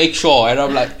to make sure. And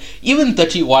I'm like, even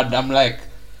 31, I'm like,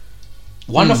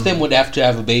 one of them would have to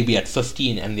have a baby at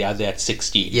 15 and the other at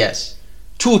 16. Yes.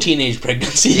 2 teenage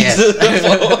pregnancies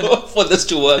for this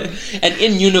to work. And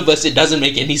in universe, it doesn't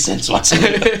make any sense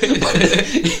whatsoever.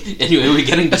 Anyway, we're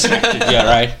getting distracted here,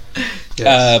 right?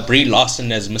 Yes. Brie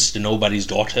Larson as Mr. Nobody's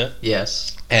daughter.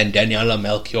 Yes. And Daniela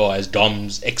Melchior as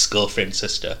Dom's ex-girlfriend's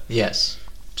sister. Yes.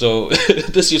 So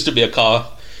this used to be a car,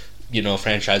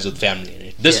 franchise with family in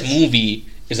it. This movie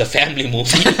is a family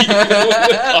movie.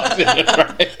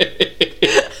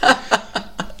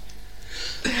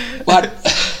 But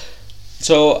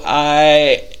so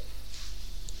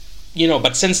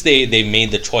but since they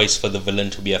made the choice for the villain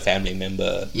to be a family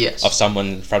member of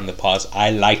someone from the past,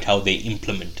 I liked how they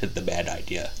implemented the bad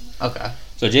idea. Okay.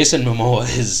 So Jason Momoa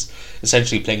is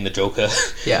essentially playing the Joker.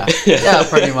 Yeah. Yeah,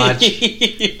 pretty much.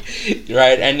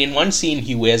 Right, and in one scene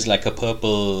he wears like a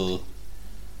purple,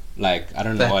 like, I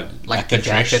don't know what, like a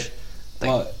jacket.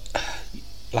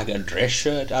 Like a dress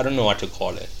shirt. I don't know what to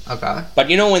call it. Okay. But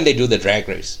when they do the drag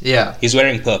race, he's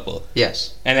wearing purple.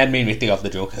 Yes. And that made me think of the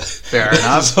Joker. Fair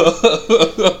enough.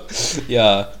 So,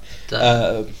 yeah.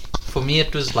 For me,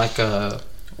 it was like a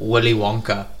Willy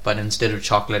Wonka, but instead of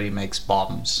chocolate, he makes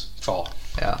bombs. Sure.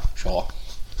 Yeah. Sure.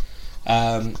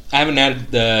 I haven't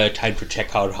had the time to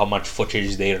check out how much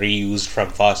footage they reused from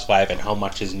Fast 5 and how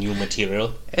much is new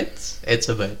material. It's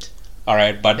a bit.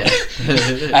 Alright, but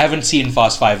I haven't seen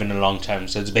Fast 5 in a long time,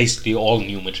 so it's basically all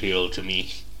new material to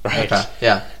me. Right? Okay,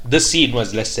 yeah. This scene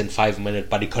was less than 5 minutes,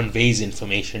 but it conveys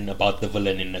information about the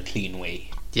villain in a clean way.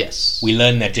 Yes. We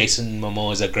learned that Jason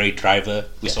Momoa is a great driver.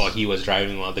 We saw he was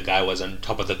driving while the guy was on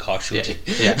top of the car shooting.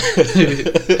 Yeah.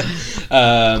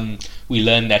 We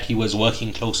learned that he was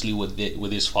working closely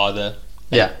with his father.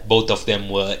 Yeah. Both of them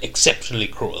were exceptionally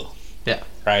cruel. Yeah.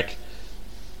 Right?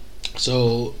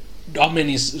 So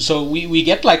so we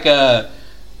get like a...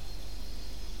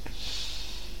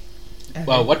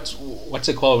 Well, what's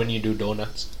it called when you do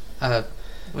donuts?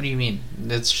 What do you mean?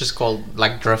 It's just called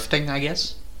like drifting, I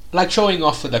guess. Like showing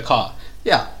off with the car.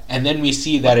 Yeah. And then we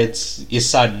see that it's his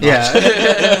son. Yeah.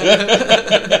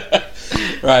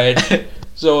 Right.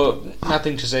 So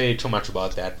nothing to say too much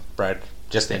about that, right?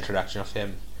 Just the introduction of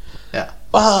him. Yeah.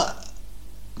 But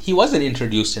he wasn't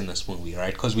introduced in this movie,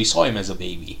 right? Because we saw him as a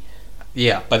baby.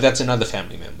 Yeah. But that's another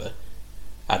family member.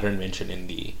 I didn't mention in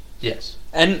the... Yes.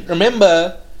 And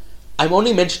remember, I'm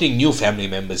only mentioning new family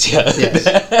members here. Yes.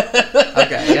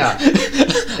 Okay, yeah.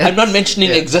 I'm not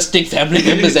mentioning existing family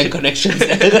members and connections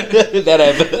that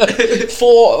I've...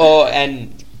 4,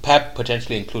 and perhaps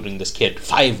potentially including this kid,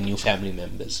 5 new family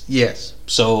members. Yes.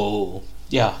 So,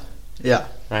 yeah. Yeah.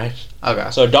 Right?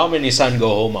 Okay. So Dom and his son go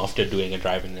home after doing a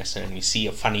driving lesson and we see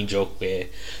a funny joke where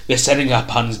they're setting up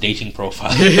Han's dating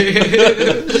profile.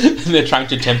 And they're trying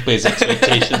to temper his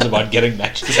expectations about getting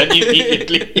matches, and he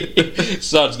immediately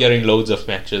starts getting loads of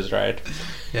matches, right?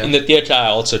 Yeah. In the theatre, I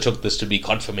also took this to be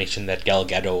confirmation that Gal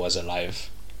Gadot was alive.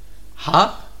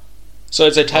 Huh? So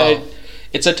it's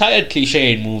a tired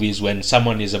cliche in movies when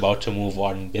someone is about to move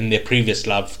on, then their previous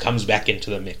love comes back into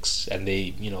the mix and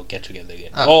they, get together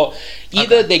again. Or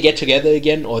either they get together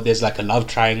again or there's like a love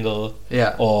triangle.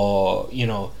 Yeah. Or,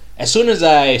 as soon as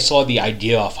I saw the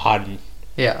idea of Han,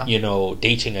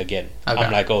 dating again,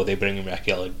 I'm like, oh, they're bringing back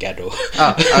Gal Gadot.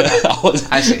 Oh, okay.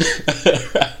 I see.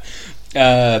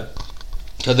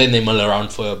 So then they mill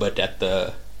around for a bit at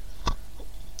the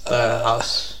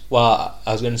house. Well,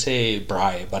 I was going to say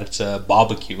braai, but it's a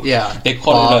barbecue. Yeah, they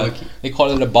call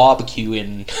it a barbecue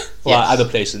in other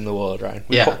places in the world, right?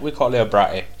 We call it a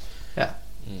braai. Yeah.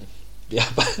 Yeah,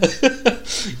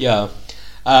 but yeah.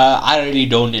 I really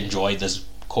don't enjoy this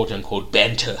quote-unquote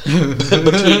banter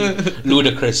between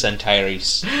Ludacris and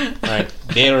Tyrese. Right,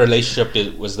 their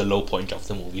relationship was the low point of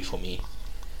the movie for me.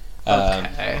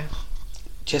 Okay.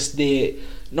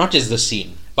 Not just the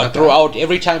scene, but throughout,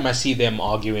 every time I see them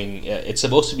arguing, it's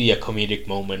supposed to be a comedic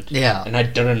moment. Yeah. And I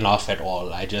didn't laugh at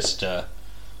all. I just, I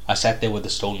sat there with a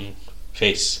stone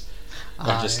face.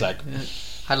 I just like...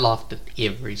 I laughed at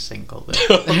every single bit.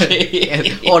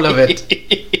 Okay. All of it.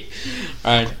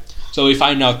 Alright. So we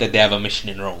find out that they have a mission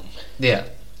in Rome. Yeah.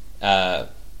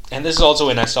 And this is also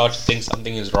when I start to think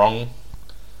something is wrong.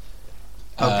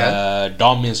 Okay.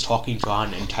 Dom is talking to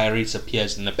Han and Tyrese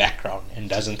appears in the background and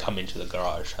doesn't come into the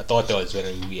garage. I thought that was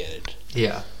very weird.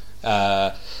 Yeah.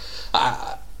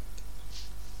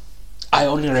 I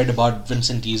only read about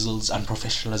Vincent Diesel's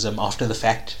unprofessionalism after the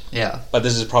fact. Yeah. But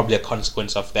this is probably a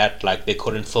consequence of that. Like, they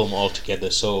couldn't film all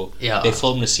together, so they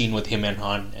filmed a scene with him and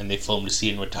Han, and they filmed a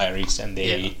scene with Tyrese, and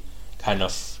they kind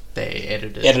of... They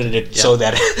edited it so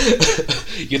that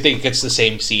you think it's the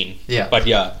same scene. Yeah. But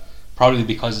yeah, probably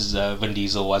because Vin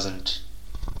Diesel wasn't,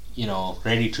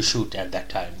 ready to shoot at that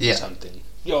time or something.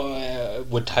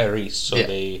 With Tyrese, so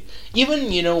they even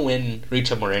when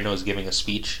Rita Moreno is giving a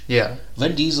speech,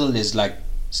 Vin Diesel is like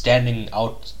standing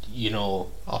out,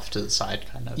 off to the side,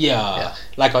 kind of. Yeah,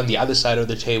 like on the other side of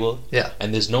the table. Yeah,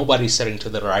 and there's nobody sitting to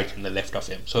the right and the left of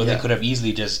him, so they could have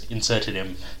easily just inserted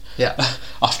him. Yeah,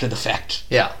 after the fact.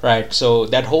 Yeah, right. So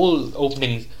that whole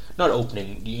not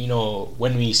opening,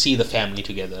 when we see the family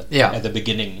together. Yeah. At the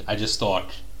beginning, I just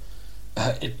thought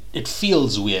it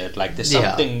feels weird. Like there's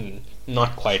something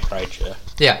not quite right here.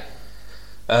 Yeah.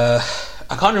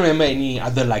 I can't remember any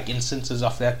other instances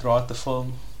of that throughout the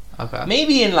film. Okay.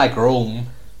 Maybe in Rome.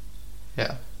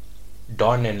 Yeah.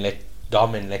 Dom and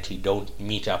Letty don't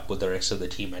meet up with the rest of the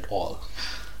team at all.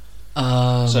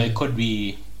 So it could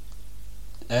be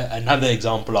another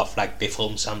example of they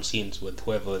film some scenes with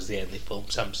whoever was there, and they film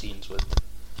some scenes with.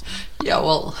 Yeah,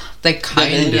 well, they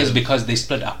kind of. is because they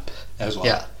split up as well.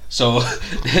 Yeah. So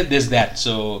there's that.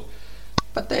 So.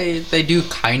 But they do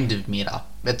kind of meet up.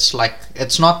 It's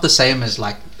it's not the same as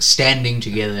standing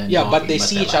together. And talking, but they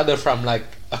see each other from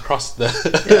across the.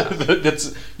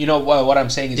 That's what I'm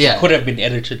saying is it could have been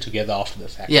edited together after the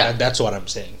fact. Yeah, that's what I'm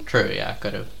saying. True. Yeah,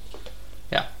 could have.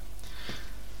 Yeah.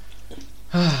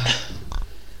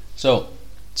 So,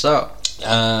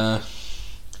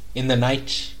 in the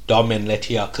night, Dom and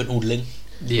Letty are canoodling.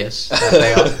 Yes,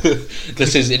 they are.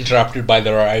 This is interrupted by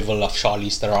the arrival of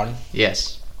Charlize Theron.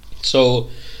 Yes. So,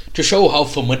 to show how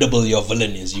formidable your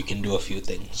villain is, you can do a few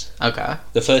things. Okay.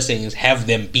 The first thing is have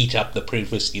them beat up the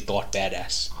previously thought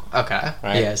badass. Okay.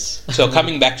 Right? Yes. So,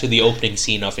 coming back to the opening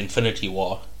scene of Infinity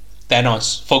War,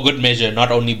 Thanos, for good measure,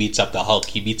 not only beats up the Hulk,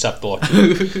 he beats up Thor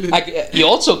too. He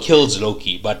also kills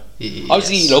Loki, but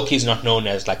obviously Loki's not known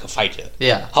as a fighter.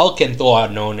 Yeah. Hulk and Thor are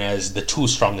known as the two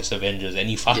strongest Avengers, and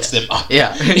he fucks them up.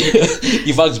 Yeah.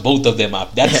 He fucks both of them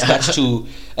up. That's to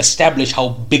establish how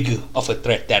big of a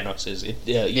threat Thanos is.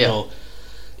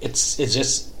 It's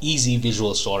just easy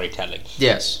visual storytelling.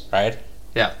 Yes. Right?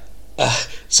 Yeah.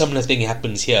 Similar thing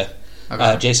happens here.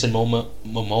 Okay. Jason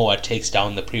Momoa takes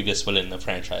down the previous villain in the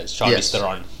franchise, Charlize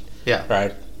Theron. Yeah.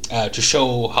 Right? To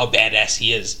show how badass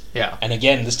he is. Yeah. And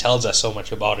again, this tells us so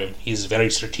much about him. He's very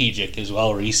strategic, he's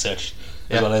well researched,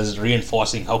 as well as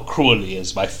reinforcing how cruel he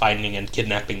is by finding and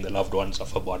kidnapping the loved ones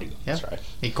of her bodyguards. Yeah. Right?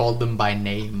 He called them by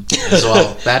name as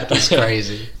well. That was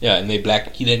crazy. Yeah, and he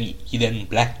then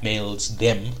blackmails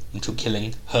them into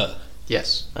killing her.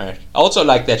 Yes. Right. I also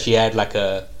like that she had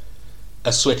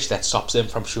a switch that stops him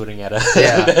from shooting at her.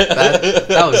 Yeah,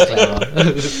 that was clever.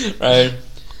 Right.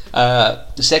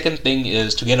 The second thing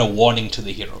is to get a warning to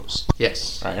the heroes.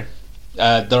 Yes. Right.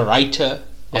 The writer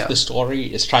of the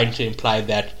story is trying to imply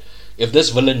that if this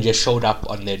villain just showed up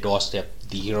on their doorstep,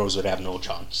 the heroes would have no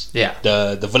chance. Yeah.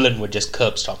 The villain would just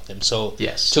curb stomp them. So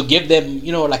yes, to give them,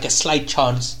 a slight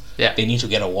chance, they need to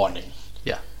get a warning.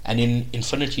 Yeah. And in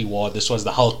Infinity War, this was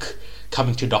the Hulk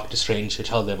coming to Doctor Strange to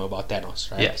tell them about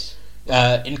Thanos, right? Yes.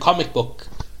 In comic book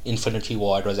Infinity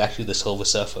War, it was actually the Silver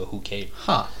Surfer who came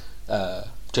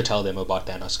to tell them about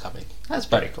Thanos coming. That's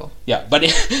pretty cool. Yeah, but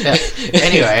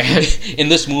anyway, in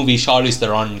this movie, Charlize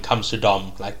Theron comes to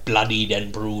Dom bloodied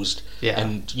and bruised,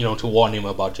 and to warn him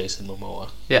about Jason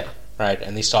Momoa. Yeah, right.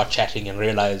 And they start chatting and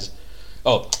realize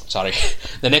sorry.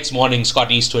 The next morning,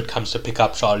 Scott Eastwood comes to pick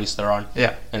up Charlize Theron.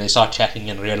 Yeah. And they start chatting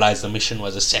and realize the mission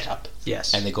was a setup.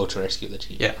 Yes. And they go to rescue the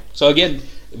team. Yeah. So again,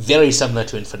 very similar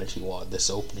to Infinity War, this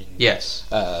opening. Yes.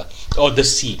 Or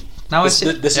this scene. Now this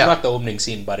is not the opening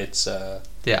scene, but it's...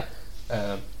 Yeah.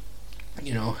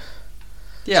 You know...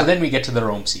 Yeah. So then we get to the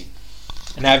Rome scene.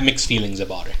 And I have mixed feelings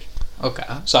about it. Okay.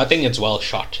 So I think it's well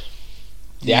shot.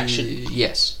 The action...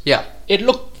 Yes. Yeah. It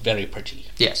looked very pretty.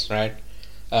 Yes. Right?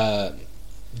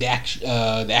 The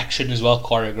action is well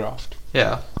choreographed.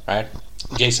 Yeah. Right?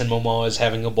 Jason Momoa is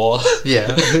having a ball. Yeah.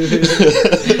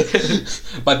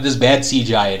 But there's bad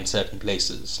CGI in certain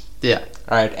places. Yeah.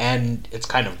 Right? And it's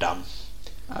kind of dumb.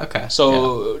 Okay.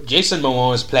 So Jason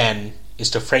Momoa's plan is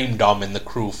to frame Dom and the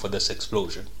crew for this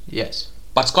explosion. Yes.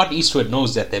 But Scott Eastwood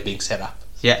knows that they're being set up.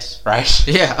 Yes. Right?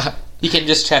 Yeah. He can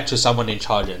just chat to someone in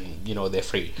charge and, they're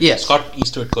free. Yes. Scott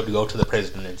Eastwood could go to the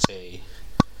president and say...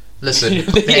 Listen,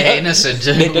 they're innocent.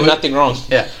 They did nothing wrong.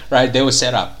 Yeah. Right? They were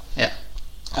set up. Yeah.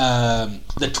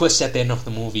 The twist at the end of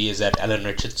the movie is that Alan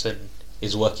Richardson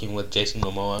is working with Jason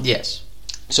Momoa. Yes.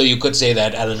 So you could say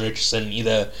that Alan Richardson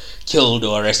either killed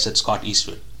or arrested Scott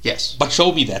Eastwood. Yes. But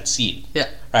show me that scene. Yeah.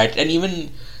 Right? And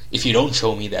even if you don't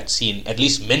show me that scene, at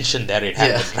least mention that it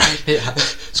happened, right? Yeah.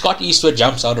 Scott Eastwood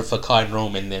jumps out of a car in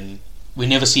Rome and then we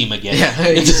never see him again. Yeah.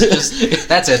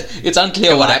 That's it. It's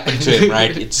unclear what happened to him,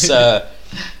 right? It's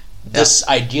this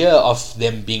idea of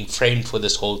them being framed for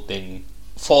this whole thing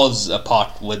falls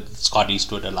apart with Scott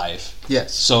Eastwood alive.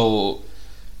 Yes. So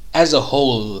as a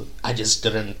whole, I just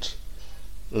didn't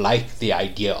like the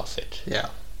idea of it. Yeah.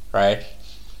 Right?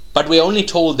 But we're only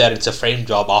told that it's a frame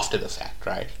job after the fact,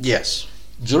 right? Yes.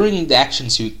 During the action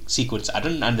sequence, I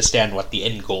didn't understand what the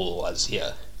end goal was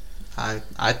here.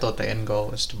 I thought the end goal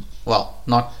was to,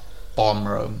 not bomb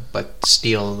Rome, but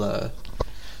steal the...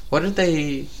 What did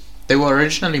they... They were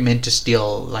originally meant to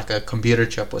steal like a computer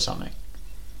chip or something.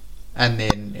 And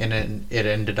then it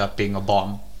ended up being a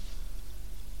bomb.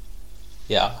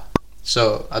 Yeah.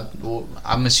 So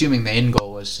I'm assuming the end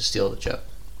goal was to steal the chip.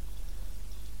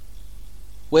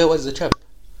 Where was the chip?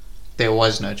 There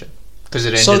was no chip. Because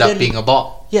it ended up being a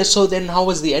bomb. Yeah, so then how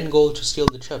was the end goal to steal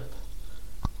the chip?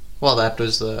 Well, that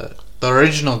was the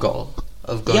original goal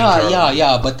of going to Rome.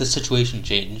 Yeah, but the situation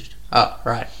changed. Oh,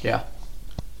 right, yeah.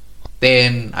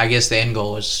 Then I guess the end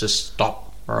goal was to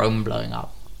stop Rome blowing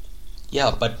up.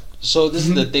 Yeah, but so this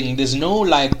is the thing. There's no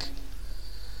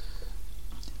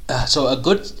so a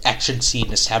good action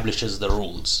scene establishes the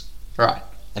rules. Right.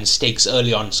 And stakes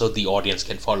early on so the audience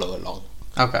can follow along.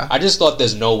 Okay. I just thought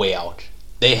there's no way out.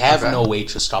 They have no way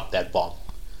to stop that bomb.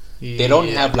 They don't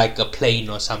have like a plane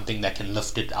or something that can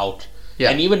lift it out. Yeah.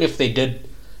 And even if they did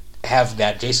have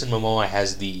that, Jason Momoa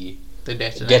has the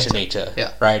detonator.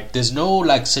 Yeah. Right? There's no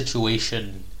like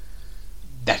situation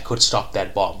that could stop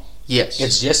that bomb. Yes.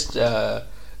 It's just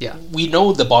we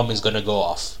know the bomb is going to go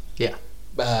off. Yeah.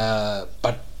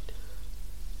 But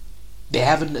they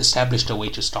haven't established a way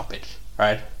to stop it,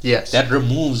 right? Yes. That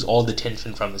removes all the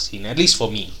tension from the scene, at least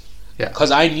for me. Yeah.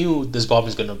 Because I knew this bomb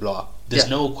is going to blow up. There's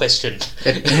no question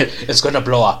it's going to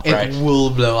blow up, right? It will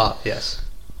blow up, yes.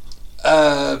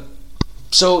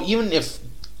 So even if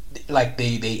like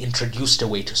they introduced a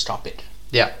way to stop it,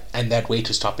 yeah, and that way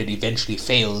to stop it eventually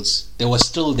fails, there was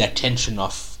still that tension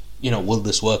of, will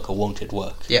this work or won't it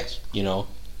work? Yes.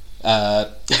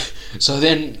 So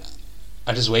then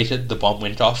I just waited, the bomb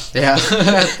went off. Yeah.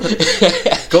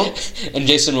 Cool. And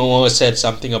Jason Momoa said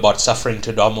something about suffering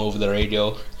to Dom over the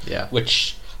radio. Yeah.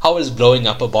 Which, how is blowing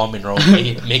up a bomb in Rome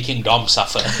making Dom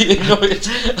suffer? It's,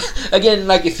 again,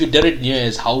 like if you did it near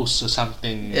his house or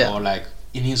something, or like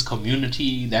in his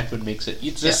community, that would make sense.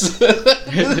 It's just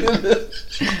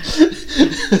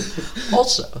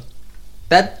also,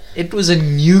 that it was a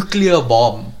nuclear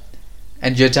bomb,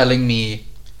 and you're telling me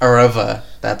a river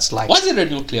that's like... Was it a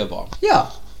nuclear bomb?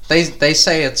 Yeah. They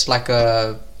say it's like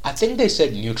a... I think they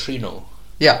said neutrino.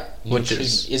 Yeah. Which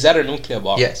is that a nuclear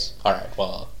bomb? Yes. Alright,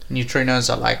 well... Neutrinos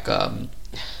are like...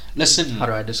 Listen, how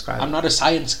do I describe it? I'm not a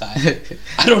science guy.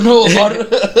 I don't know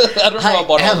about...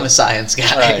 I am a science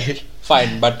guy. Right,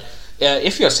 fine, but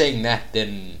if you're saying that,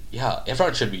 then... Yeah,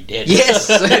 everyone should be dead. Yes!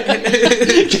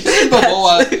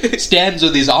 Momoa stands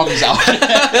with his arms out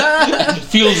and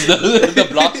feels the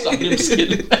blocks on his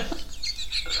skin.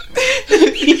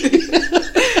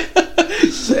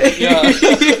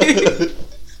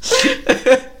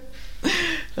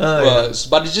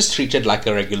 But it's just treated like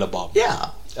a regular bomb. Yeah.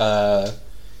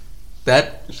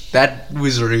 That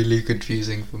was really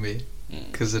confusing for me.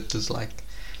 Because it was like...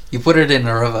 You put it in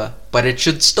a river, but it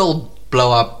should still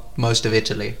blow up most of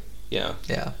Italy. Yeah.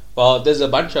 Yeah. Well, there's a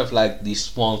bunch of like these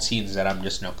small scenes that I'm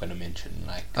just not going to mention.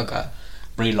 Like, okay.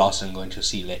 Brie Larson going to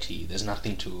see Letty. There's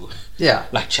nothing to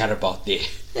like chat about there.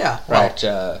 Yeah. Right.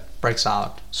 Breaks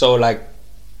out. So like,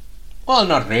 well,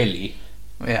 not really.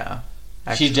 Yeah.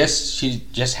 Actually. She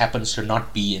just happens to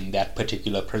not be in that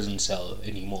particular prison cell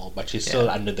anymore, but she's still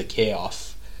under the care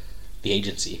of the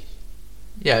agency.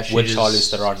 Yeah. With Charlize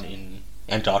Theron in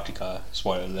Antarctica.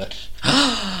 Spoiler alert.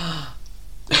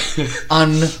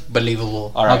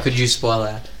 Unbelievable. All right. How could you spoil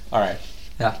that? All right.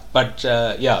 Yeah. But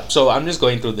so I'm just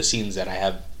going through the scenes that I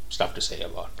have stuff to say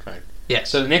about, right? Yes.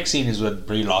 So the next scene is with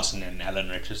Brie Larson and Alan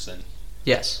Richardson.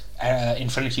 Yes.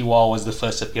 Infinity War was the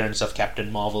first appearance of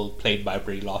Captain Marvel, played by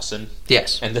Brie Larson.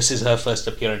 Yes. And this is her first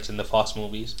appearance in the Fast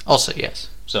movies. Also, yes.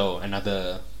 So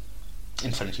another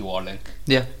Infinity War link.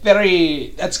 Yeah.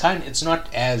 It's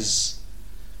not as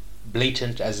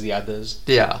blatant as the others.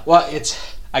 Yeah. Well,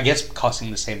 it's, I guess,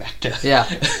 casting the same actor. Yeah.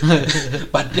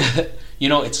 But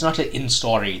it's not an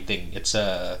in-story thing. It's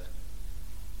a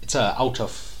out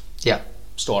of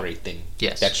story thing.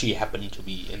 Yes. That she happened to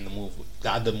be in the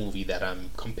other movie that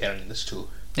I'm comparing this to.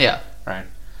 Yeah. Right.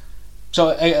 So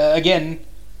again,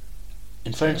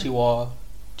 Infinity War,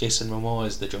 Jason Momoa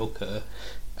is the Joker.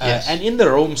 Yes. And in the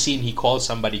Rome scene, he calls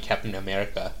somebody Captain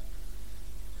America.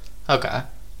 Okay.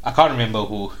 I can't remember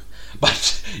who,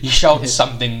 but he shouts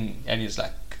something, and he's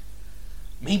like,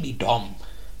 maybe Dom.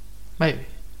 Maybe.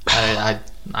 I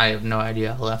have no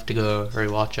idea. I'll have to go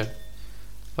rewatch it.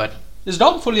 But is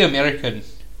Dom fully American?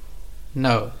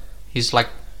 No, he's like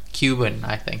Cuban,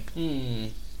 I think.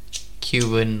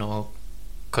 Cuban or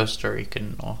Costa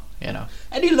Rican, or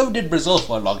And he lived in Brazil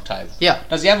for a long time. Yeah.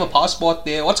 Does he have a passport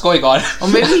there? What's going on? Or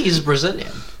maybe he's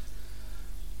Brazilian.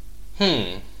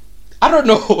 I don't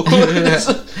know.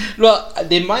 Well,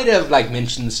 they might have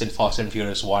mentioned this in Fast and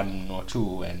Furious 1 or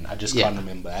 2, and I just can't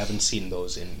remember. I haven't seen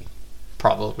those in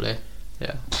probably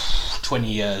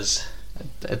 20 years.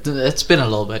 It's been a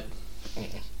little bit.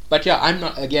 But yeah, I'm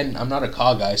not a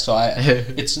car guy, so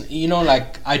it's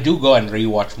I do go and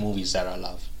rewatch movies that I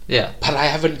love. Yeah. But I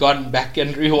haven't gone back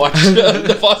and rewatched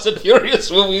the Fast and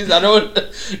Furious movies. I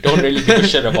don't really give a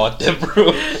shit about them,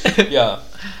 bro. Yeah.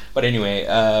 But anyway,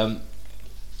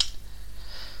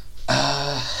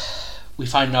 we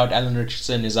find out Alan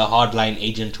Richardson is a hardline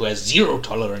agent who has zero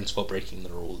tolerance for breaking the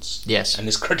rules. Yes. And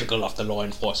is critical of the law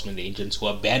enforcement agents who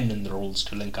abandon the rules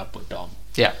to link up with Dom.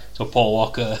 Yeah. So Paul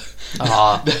Walker,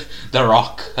 the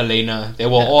Rock, Helena, they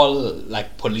were all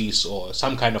like police or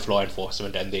some kind of law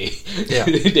enforcement, and they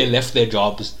they left their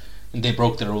jobs and they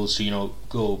broke the rules to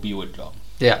go be with Dom.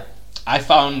 Yeah. I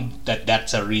found that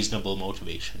that's a reasonable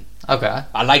motivation. Okay.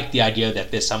 I like the idea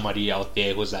that there's somebody out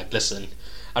there who's like, listen,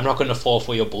 I'm not going to fall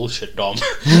for your bullshit, Dom.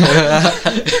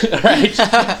 Right?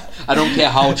 I don't care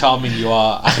how charming you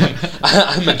are.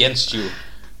 I'm against you.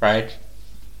 Right?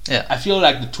 Yeah. I feel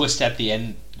like the twist at the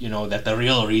end, that the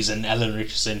real reason Alan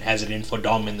Richardson has it in for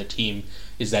Dom in the team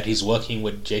is that he's working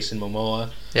with Jason Momoa.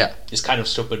 Yeah. Is kind of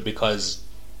stupid because,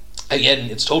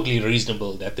 again, it's totally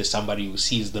reasonable that there's somebody who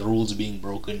sees the rules being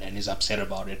broken and is upset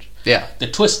about it. Yeah. The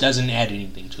twist doesn't add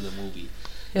anything to the movie.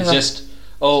 Yeah. It's just,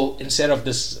 instead of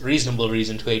this reasonable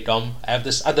reason to hate Dom, I have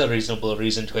this other reasonable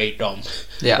reason to hate Dom.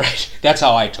 Yeah. Right? That's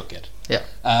how I took it. Yeah.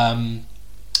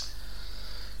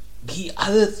 The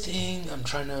other thing I'm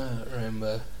trying to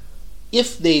remember,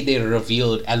 if they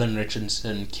revealed Alan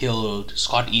Richardson killed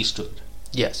Scott Eastwood,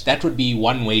 yes, that would be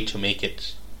one way to make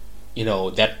it,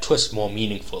 that twist more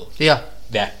meaningful. Yeah.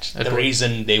 That the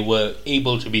reason they were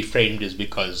able to be framed is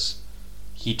because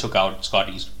he took out Scott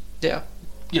Eastwood. Yeah.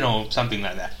 Something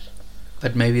like that.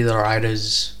 But maybe the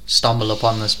writers stumble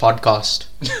upon this podcast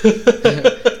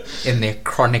in their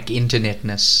chronic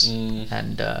internetness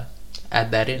and add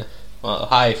that in. Well,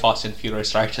 hi, Fast and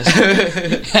Furious writers.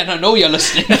 And I know you're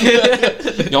listening.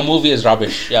 Your movie is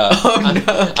rubbish. Yeah,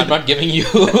 I'm not giving you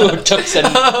tips and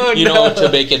to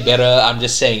make it better. I'm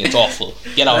just saying it's awful.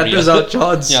 Get out of here. That was our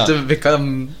chance to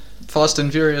become Fast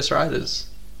and Furious writers.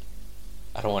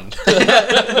 I don't want.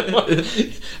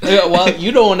 Well,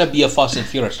 you don't want to be a Fast and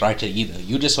Furious writer either.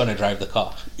 You just want to drive the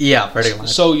car. Yeah, pretty much.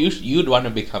 So you'd want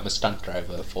to become a stunt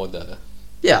driver for the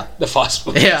Fast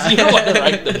movies. Yeah. You don't want to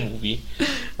write the movie,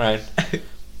 right?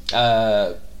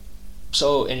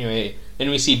 So anyway, then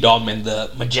we see Dom and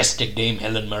the majestic Dame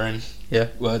Helen Mirren. Yeah.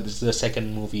 Well, this is the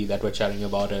second movie that we're chatting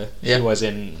about her. Yeah. She was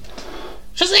in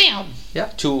Shazam! Yeah.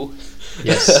 2.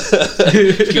 Yes.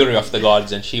 Fury of the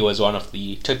Gods, and she was one of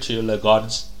the titular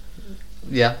gods.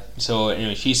 Yeah. So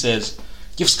anyway, she says,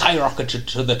 "You've skyrocketed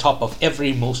to the top of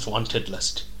every most wanted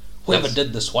list. Whoever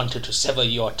did this wanted to sever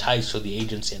your ties to the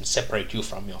agency and separate you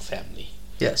from your family."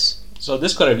 Yes. So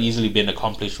this could have easily been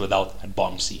accomplished without that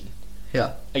bomb scene.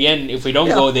 Yeah. Again, if we don't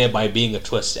go there by being a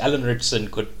twist, Alan Richardson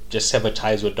could just sever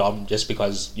ties with Dom just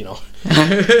because, you know,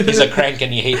 he's a crank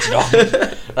and he hates Dom,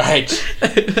 right?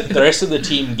 The rest of the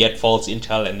team get false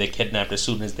intel and they're kidnapped as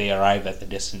soon as they arrive at the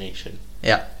destination.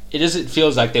 Yeah. It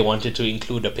feels like they wanted to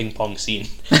include a ping pong scene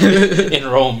in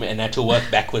Rome and had to work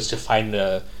backwards to find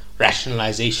a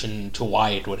rationalization to why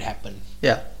it would happen.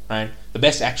 Yeah. Right? The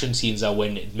best action scenes are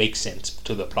when it makes sense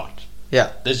to the plot.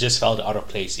 Yeah. This just felt out of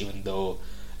place, even though,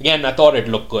 again, I thought it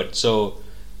looked good. So,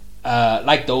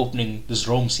 like the opening, this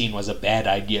Rome scene was a bad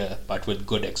idea, but with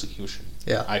good execution.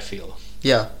 Yeah. I feel.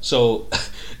 Yeah. So,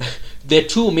 there are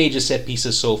two major set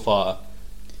pieces so far.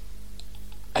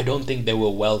 I don't think they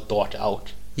were well thought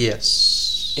out.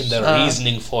 Yes. In the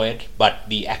reasoning for it, but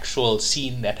the actual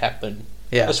scene that happened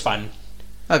was fun.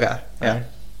 Okay. Yeah. Right?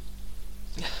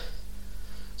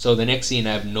 So the next scene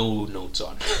I have no notes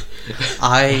on.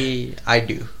 I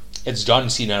do. It's John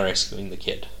Cena rescuing the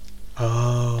kid.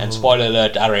 Oh. And spoiler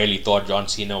alert, I really thought John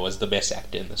Cena was the best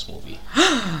actor in this movie.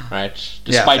 Right?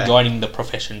 Despite joining the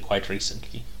profession quite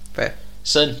recently. Fair.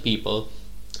 Certain people,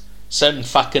 certain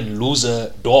fucking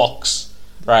loser dorks,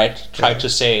 right, tried to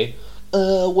say,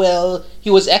 well, he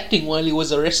was acting while he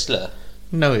was a wrestler.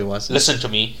 No, he wasn't. Listen to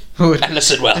me. And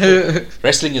listen well.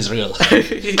 Wrestling is real.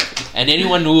 And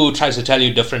anyone who tries to tell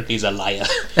you differently is a liar.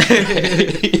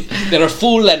 They're a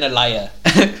fool and a liar.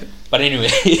 But anyway,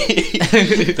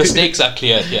 the stakes are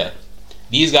clear here.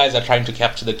 These guys are trying to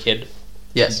capture the kid.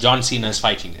 Yes. John Cena is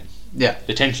fighting them. Yeah.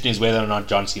 The tension is whether or not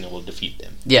John Cena will defeat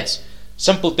them. Yes.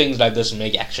 Simple things like this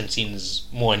make action scenes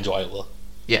more enjoyable.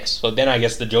 Yes. So then I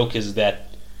guess the joke is that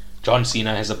John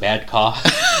Cena has a bad car.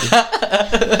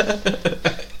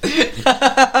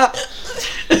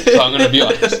 So I'm going to be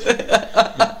honest.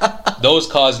 Those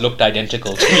cars looked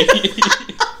identical to me.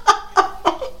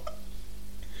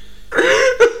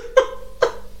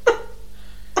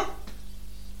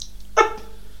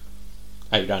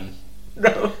 Are you done?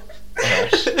 No.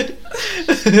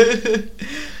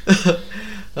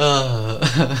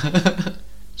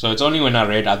 So it's only when I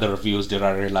read other reviews did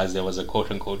I realize there was a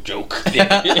quote-unquote joke.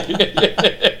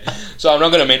 So I'm not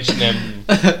going to mention them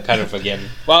kind of again.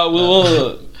 Well,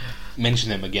 we'll mention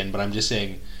them again, but I'm just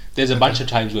saying there's a bunch of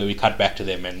times where we cut back to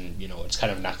them and, you know, it's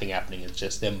kind of nothing happening. It's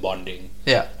just them bonding.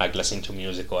 Yeah. Like listening to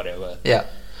music or whatever. Yeah.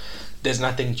 There's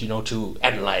nothing, you know, to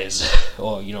analyze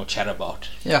or, you know, chat about.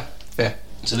 Yeah, fair.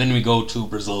 So then we go to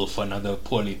Brazil for another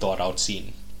poorly thought out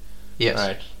scene. Yes.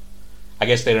 Right. I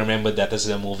guess they remembered that this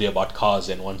is a movie about cars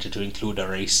and wanted to include a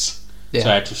race. Yeah. So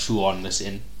I had to shoehorn this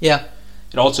in. Yeah.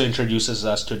 It also introduces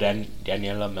us to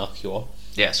Daniela Melchior.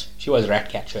 Yes. She was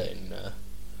Ratcatcher in,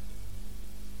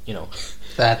 you know...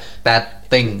 That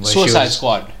thing. Where Suicide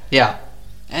Squad. Yeah.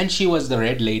 And she was the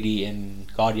Red Lady in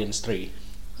Guardians 3.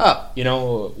 Oh. You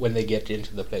know, when they get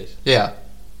into the place. Yeah.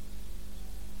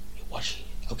 Was she?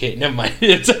 Okay, never mind.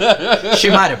 She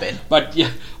might have been. But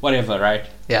yeah, whatever, right?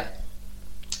 Yeah.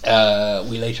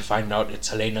 We later find out it's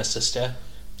Helena's sister.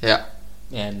 Yeah.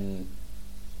 And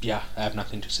yeah, I have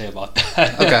nothing to say about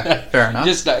that. Okay, fair enough.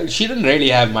 Just she didn't really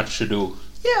have much to do.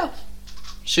 Yeah.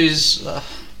 She's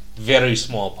very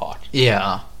small part.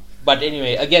 Yeah. But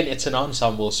anyway, again, it's an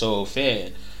ensemble, so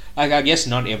fair. I guess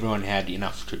not everyone had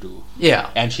enough to do.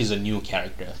 Yeah. And she's a new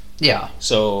character. Yeah.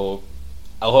 So,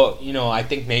 you know, I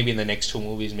think maybe in the next 2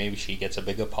 movies, maybe she gets a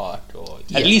bigger part or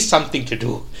at least something to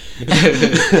do.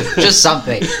 Just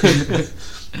something.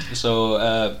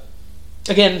 So,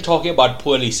 again, talking about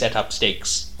poorly set up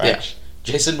stakes, right? Yeah.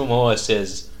 Jason Momoa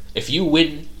says, if you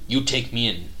win, you take me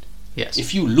in. Yes.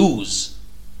 If you lose,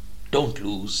 don't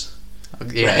lose.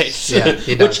 Yes. Right? Yeah,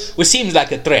 he does. Which seems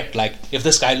like a threat. Like, if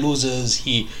this guy loses,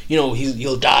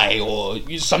 he'll die or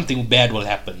something bad will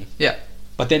happen. Yeah.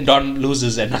 But then Don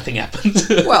loses and nothing happens.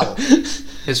 Well,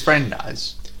 his friend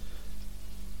dies.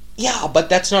 Yeah, but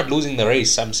that's not losing the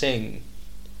race. I'm saying...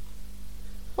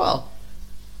 Well...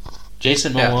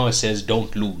 Jason Momoa says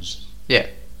don't lose. Yeah.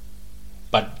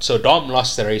 But, so Dom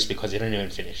lost the race because he didn't even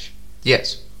finish.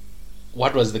 Yes.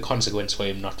 What was the consequence for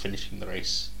him not finishing the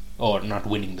race? Or not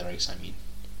winning the race, I mean.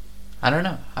 I don't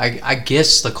know. I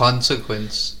guess the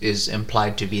consequence is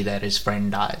implied to be that his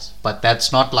friend dies. But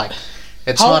that's not like...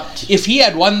 It's not... If he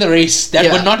had won the race,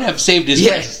 that would not have saved his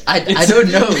Yes, I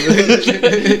don't know.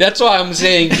 That's why I'm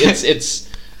saying it's...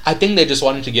 I think they just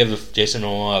wanted to give Jason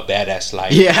Momoa a badass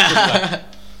line. Yeah.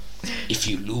 If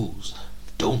you lose,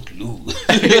 don't lose.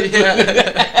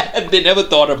 They never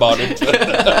thought about it.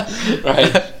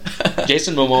 Right?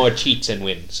 Jason Momoa cheats and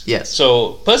wins. Yes.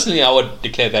 So, personally, I would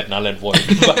declare that null and void.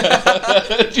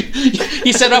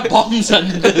 He set up bombs on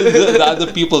the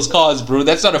other people's cars, bro.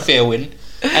 That's not a fair win.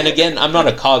 And again, I'm not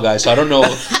a car guy, so I don't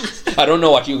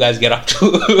know what you guys get up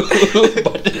to.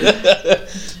 But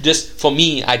just for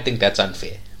me, I think that's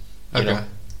unfair. you know,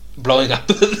 blowing up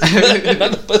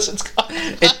another person's car.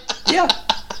 Yeah.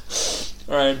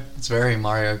 Right. It's very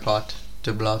Mario Kart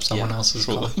to blow up someone else's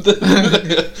car.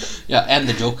 Yeah, and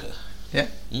the Joker. Yeah.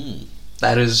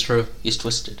 That is true. He's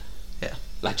twisted. Yeah.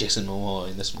 Like Jason Momoa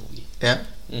in this movie. Yeah.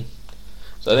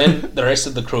 So then the rest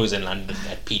of the crew is in London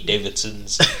at Pete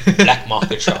Davidson's black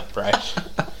market shop, right?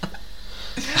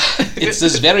 It's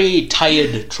this very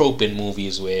tired trope in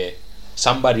movies where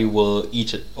somebody will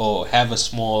eat it or have a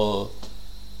small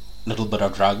little bit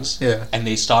of drugs, and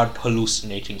they start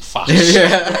hallucinating fast.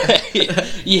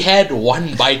 He had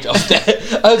one bite of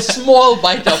that, a small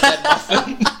bite of that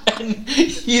muffin, and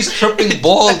he's tripping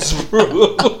balls,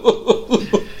 bro.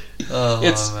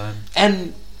 Man.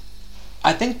 And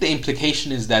I think the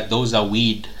implication is that those are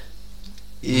weed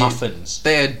muffins.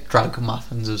 They're drug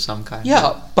muffins of some kind.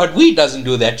 Yeah, but weed doesn't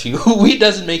do that to you. Weed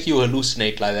doesn't make you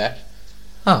hallucinate like that.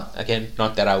 Huh. Again,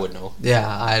 not that I would know. Yeah,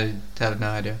 I have no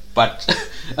idea. But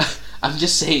I'm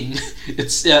just saying,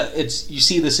 it's you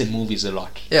see this in movies a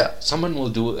lot. Yeah. Someone will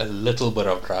do a little bit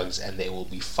of drugs and they will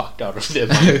be fucked out of their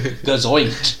mind.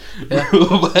 Gazoinked.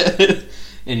 But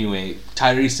anyway,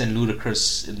 Tyrese and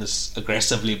Ludacris in this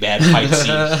aggressively bad fight scene.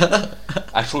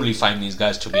 I truly find these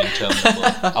guys to be interminable.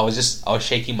 I was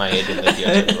shaking my head in the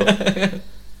theater,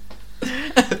 bro.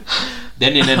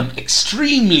 Then in an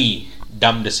extremely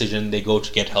dumb decision, they go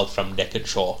to get help from Deckard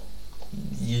Shaw.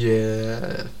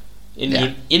 Yeah.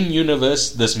 In universe,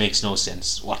 this makes no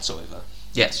sense whatsoever.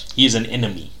 Yes. He's an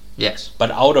enemy. Yes. But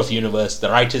out of universe, the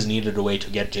writers needed a way to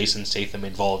get Jason Statham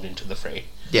involved into the fray.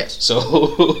 Yes.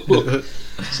 So,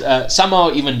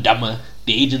 somehow even dumber,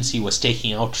 the agency was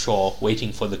taking out Shaw,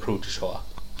 waiting for the crew to show up.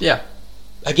 Yeah.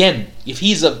 Again, if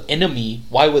he's an enemy,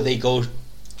 why would they go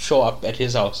show up at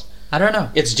his house? I don't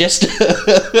know. It's just...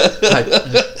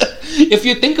 If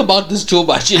you think about this too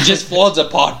much, it just falls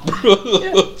apart,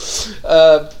 bro.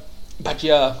 But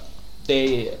yeah,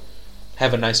 they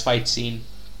have a nice fight scene.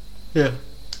 Yeah.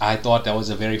 I thought that was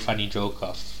a very funny joke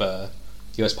of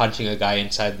he was punching a guy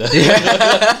inside the...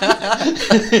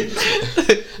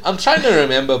 I'm trying to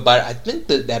remember, but I think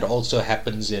that also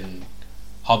happens in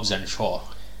Hobbs and Shaw.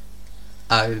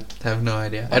 I have no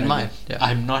idea. And mine. Yeah.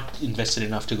 I'm not invested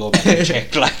enough to go back and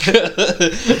check like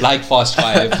Fast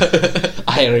 5.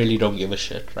 I really don't give a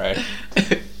shit, right?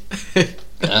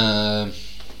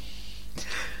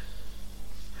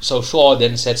 So Shaw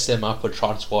then sets them up with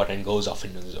transport and goes off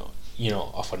in his own,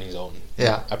 off on his own.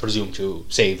 Yeah. I presume to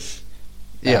save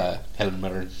Helen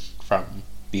Mirren from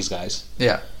these guys.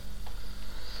 Yeah.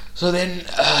 So then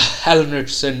Alan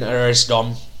Richardson arrests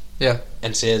Dom. Yeah.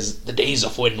 And says, the days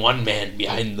of when one man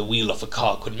behind the wheel of a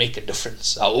car could make a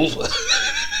difference are over.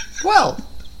 Well.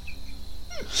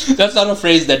 That's not a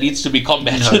phrase that needs to be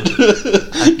combated.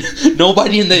 No.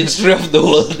 Nobody in the history of the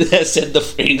world has said the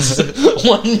phrase,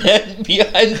 one man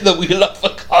behind the wheel of a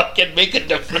car can make a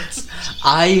difference.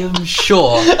 I am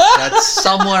sure that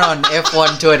someone on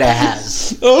F1 Twitter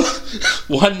has.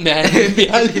 One man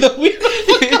behind the wheel of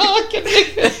a car can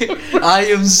make a difference. I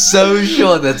am so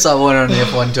sure that someone on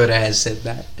F1 Twitter has said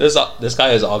that. This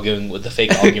guy is arguing with the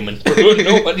fake argument.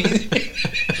 Nobody...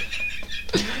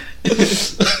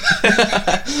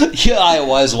 Here I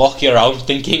was walking around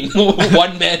thinking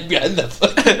one man behind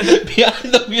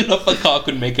the wheel of a car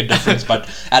could make a difference, but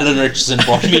Alan Richardson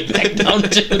brought me back down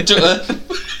to earth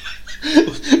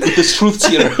with this truth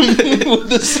serum. With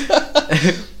this,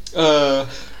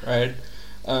 right.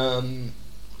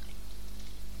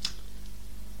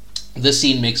 This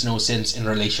scene makes no sense in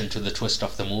relation to the twist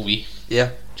of the movie.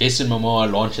 Yeah. Jason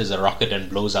Momoa launches a rocket and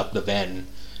blows up the van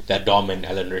that Dom and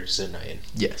Alan Richardson are in.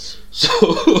 Yes. So,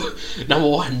 number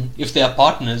one, if they are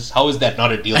partners, how is that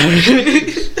not a deal breaker?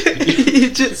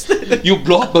 You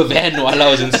blow up a van while I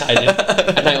was inside it,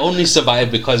 and I only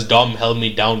survived because Dom held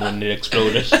me down when it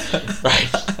exploded. Right?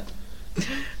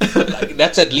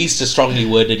 That's at least a strongly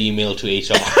worded email to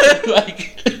HR.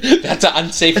 That's an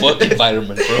unsafe work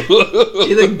environment, bro.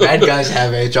 You think bad guys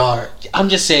have HR? I'm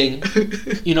just saying,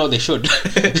 they should.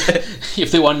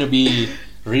 If they want to be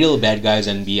real bad guys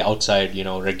and be outside,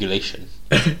 regulation.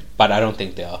 But I don't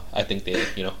think they are. I think they're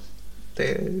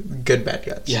They're good bad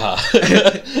guys. Yeah.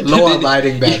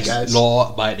 Law-abiding bad guys.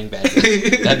 Law-abiding bad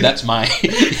guys. That's my...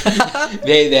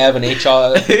 they have an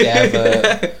HR,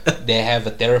 they have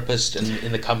a therapist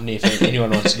in the company. If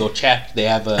anyone wants to go chat, they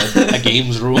have a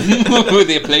games room where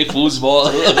they play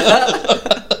foosball.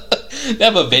 They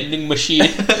have a vending machine.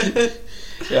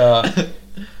 Yeah.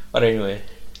 But anyway.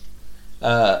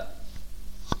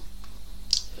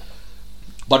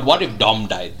 But what if Dom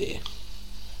died there?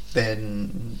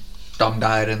 Then Dom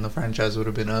died and the franchise would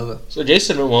have been over. So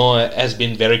Jason Momoa has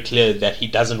been very clear that he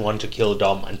doesn't want to kill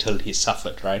Dom until he's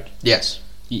suffered, right? Yes.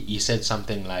 He said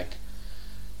something like,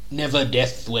 never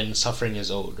death when suffering is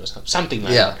owed, or something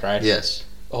like that, right? Yes.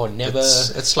 Or never...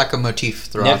 It's like a motif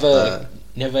throughout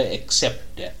Never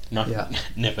accept death. Not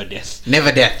never death.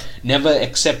 Never death. Never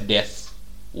accept death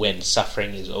when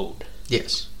suffering is owed.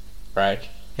 Yes. Right?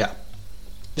 Yeah.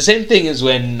 The same thing is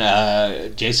when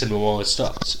Jason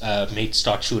Momoa mates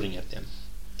start shooting at them.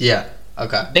 Yeah.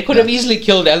 Okay. They could have easily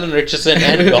killed Alan Richardson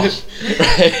and Dom.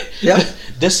 Right? Yeah.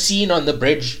 This scene on the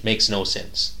bridge makes no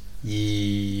sense.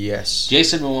 Yes.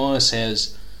 Jason Momoa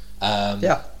says,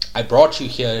 I brought you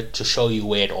here to show you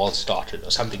where it all started,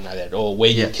 or something like that, or where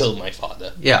you killed my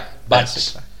father. Yeah.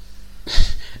 But,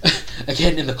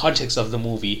 again, in the context of the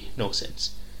movie, no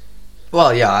sense.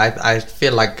 Well, yeah, I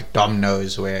feel like Dom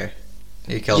knows where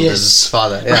he killed his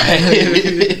father. Yeah.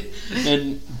 Right.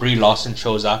 And Brie Larson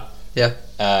shows up. Yeah.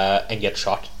 And gets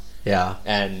shot. Yeah.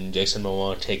 And Jason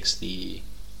Momoa takes the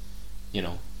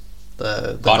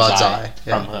God's eye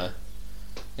from her.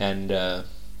 And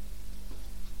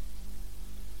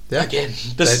again,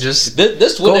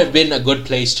 this would have been a good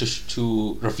place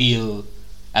to reveal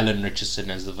Alan Richardson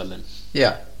as the villain.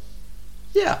 Yeah.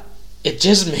 Yeah. It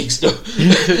just makes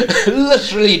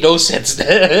literally no sense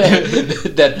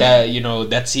that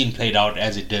that scene played out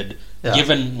as it did,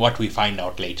 given what we find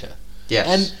out later. Yes.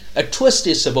 And a twist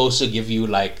is supposed to give you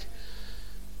like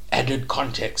added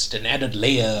context, an added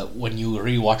layer when you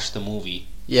rewatch the movie.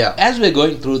 Yeah. As we're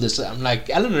going through this, I'm like,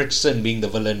 Alan Richardson being the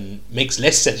villain makes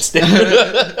less sense than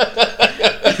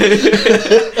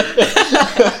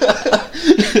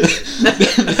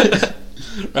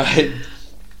right.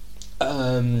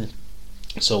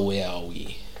 So where are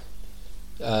we?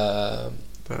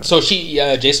 So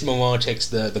Jason Momoa takes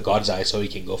the God's Eye so he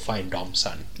can go find Dom's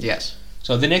son. Yes.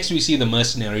 So the next we see the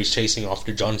mercenaries chasing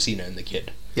after John Cena and the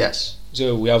kid. Yes.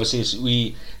 So we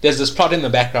obviously there's this plot in the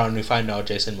background. We find out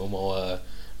Jason Momoa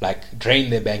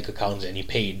drained their bank accounts and he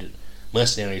paid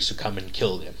mercenaries to come and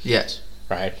kill them. Yes.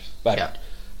 Right. But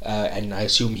and I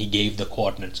assume he gave the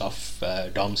coordinates of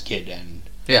Dom's kid and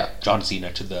John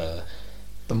Cena to the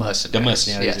mercenaries,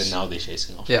 yes. And now they're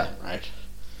chasing after them. Right.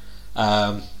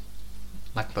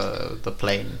 Like the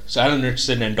plane. So Alan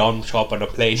Richardson and Dom show up on a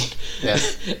plane. Yeah.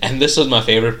 And this was my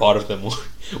favorite part of the movie.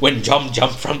 When Dom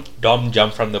jumped from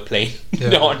the plane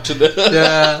onto the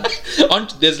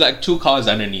there's like two cars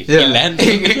underneath. He lands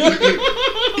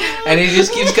and he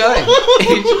just keeps going.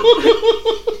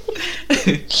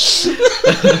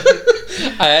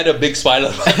 I had a big smile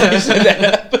on my face when that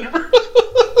happened.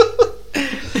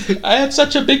 I had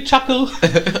such a big chuckle.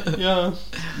 Yeah.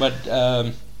 But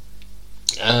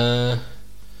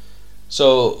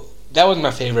so that was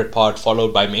my favorite part,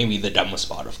 followed by maybe the dumbest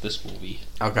part of this movie.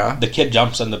 Okay. The kid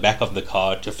jumps on the back of the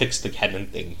car to fix the cannon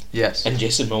thing. Yes. And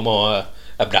Jason Momoa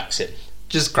abducts him.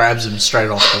 Just grabs him straight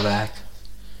off the back.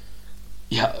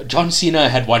 Yeah, John Cena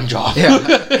had one job. Yeah.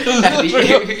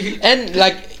 And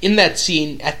in that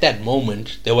scene, at that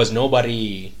moment, there was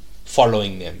nobody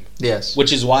following them. Yes.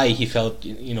 Which is why he felt,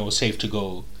 safe to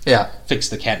go fix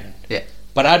the cannon. Yeah.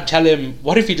 But I'd tell him,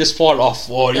 what if you just fall off?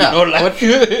 Or, what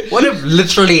if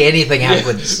literally anything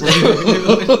happens?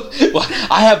 Well,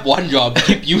 I have one job,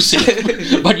 keep you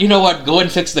safe. But you know what? Go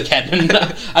and fix the cannon.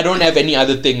 I don't have any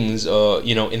other things,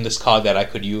 in this car that I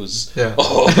could use. Yeah.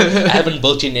 I haven't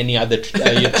built in any other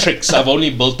tricks. I've only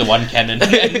built the one cannon.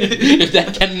 If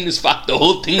that cannon is fucked, the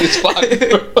whole thing is fucked.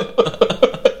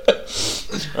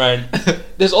 Right.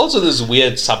 There's also this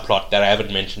weird subplot that I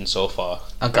haven't mentioned so far.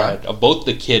 Okay. Right, of both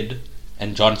the kid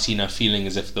and John Cena feeling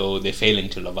as if though they're failing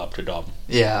to live up to Dom.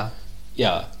 Yeah.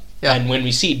 Yeah. And when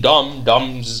we see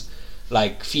Dom's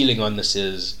feeling on this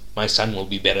is, my son will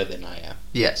be better than I am.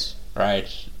 Yes. Right.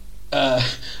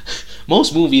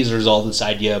 Most movies resolve this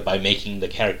idea by making the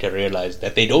character realize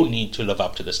that they don't need to live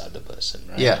up to this other person.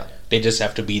 Right? Yeah. They just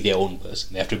have to be their own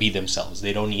person. They have to be themselves.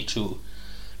 They don't need to.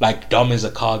 Dom is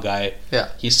a car guy. Yeah.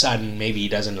 His son, maybe he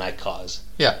doesn't like cars.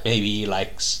 Yeah. Maybe he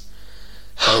likes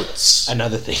boats.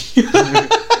 Another thing.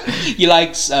 He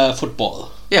likes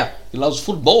football. Yeah. He loves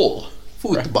football.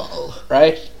 Football.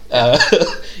 Right? At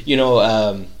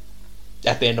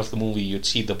the end of the movie, you'd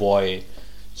see the boy,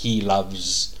 he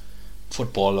loves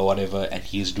football or whatever, and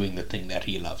he's doing the thing that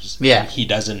he loves. Yeah. He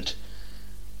doesn't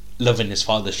live in his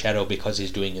father's shadow because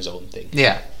he's doing his own thing.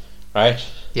 Yeah. Right?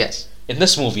 Yes. In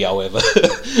this movie, however,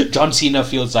 John Cena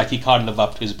feels like he can't live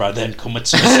up to his brother and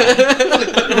commits suicide.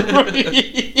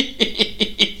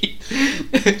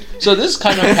 So this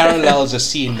kind of parallels a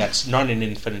scene that's not in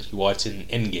Infinity War, it's in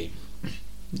Endgame.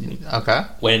 Okay.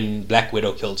 When Black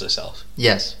Widow kills herself.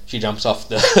 Yes. She jumps off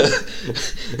the...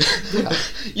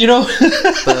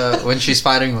 when she's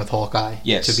fighting with Hawkeye.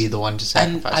 Yes. To be the one to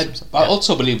sacrifice himself. I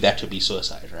also believe that to be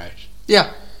suicide, right?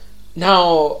 Yeah.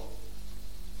 Now,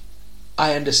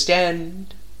 I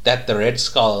understand that the Red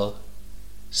Skull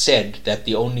said that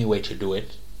the only way to do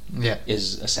it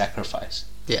is a sacrifice.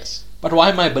 Yes. But why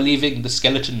am I believing the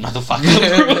skeleton motherfucker?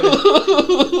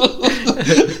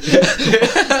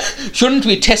 Shouldn't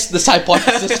we test this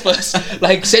hypothesis first?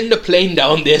 Like, send a plane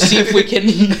down there, see if we can...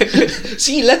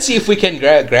 let's see if we can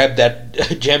grab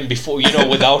that gem before,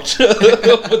 without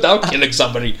without killing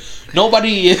somebody.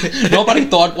 Nobody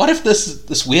thought, what if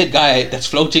this weird guy that's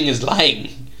floating is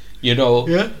lying?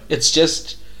 Yeah. It's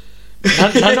just...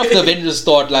 None of the Avengers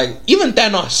thought, like, even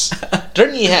Thanos,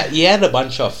 he had a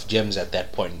bunch of gems at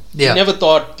that point. Yeah. He never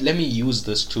thought, let me use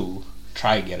this to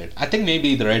try get it. I think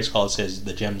maybe the Red Skull says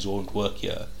the gems won't work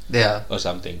here. Yeah. Or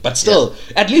something. But still,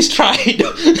 at least try.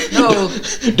 No.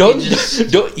 Don't.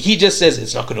 He just says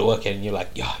it's not going to work, and you're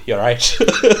like, yeah, you're right.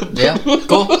 Yeah,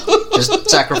 cool. Just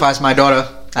sacrifice my daughter.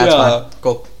 That's fine.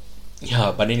 Cool.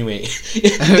 Yeah, but anyway,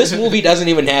 this movie doesn't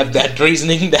even have that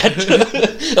reasoning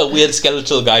that a weird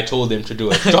skeletal guy told him to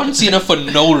do it. John Cena for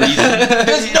no reason.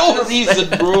 There's no reason,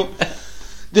 bro.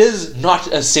 There's not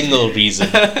a single reason.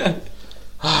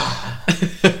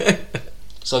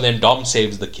 So then Dom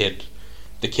saves the kid.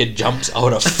 The kid jumps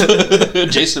out of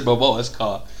Jason Momoa's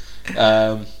car.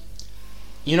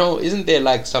 Isn't there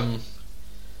like some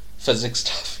physics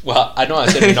stuff? Well, I know I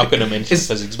said we're not going to mention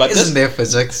physics, but isn't there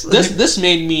physics? This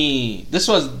made me... This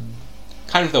was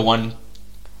kind of the one...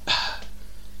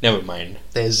 Never mind.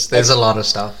 There's a lot of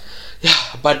stuff. Yeah,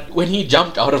 but when he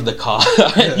jumped out of the car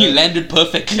and he landed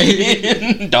perfectly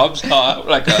in Dom's car,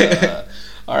 like,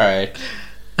 alright.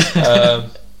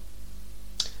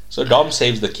 So Dom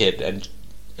saves the kid, and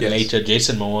later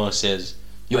Jason Momoa says,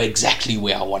 "You're exactly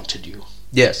where I wanted you."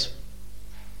 Yes.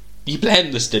 He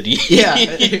planned this, did he? Yeah.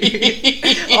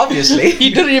 Obviously.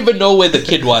 He didn't even know where the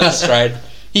kid was, right?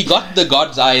 He got the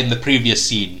God's eye in the previous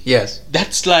scene. Yes.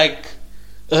 That's like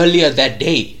earlier that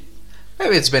day.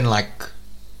 Maybe it's been like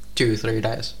 2-3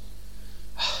 days.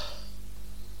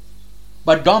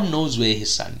 But Dom knows where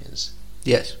his son is.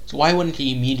 Yes. So why wouldn't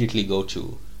he immediately go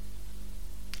to...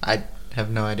 I have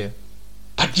no idea.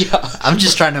 But yeah. I'm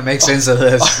just trying to make sense of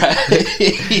this.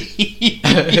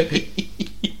 Alright.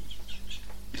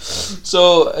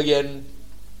 So, again,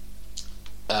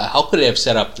 how could they have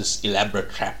set up this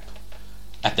elaborate trap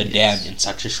at the dam in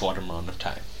such a short amount of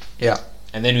time? Yeah.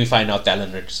 And then we find out the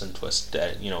Alan Richardson twist,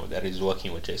 that he's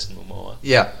working with Jason Momoa.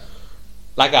 Yeah.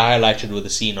 Like I highlighted with the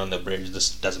scene on the bridge, this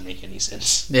doesn't make any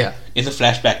sense. Yeah. In the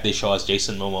flashback, they show us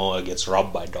Jason Momoa gets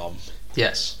robbed by Dom.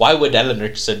 Yes. Why would Alan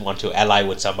Richardson want to ally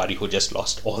with somebody who just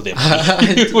lost all their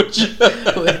money?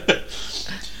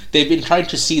 They've been trying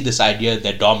to see this idea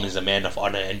that Dom is a man of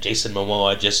honor and Jason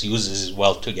Momoa just uses his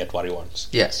wealth to get what he wants.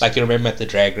 Yes. Like you remember at the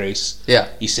drag race? Yeah.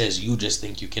 He says, you just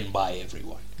think you can buy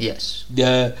everyone. Yes.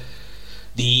 The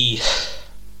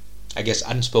I guess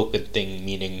unspoken thing,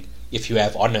 meaning if you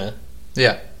have honor,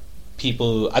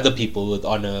 other people with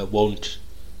honor won't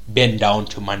bend down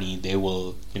to money. They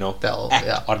will,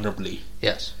 act honorably.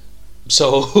 Yes.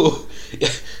 So,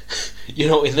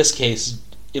 in this case,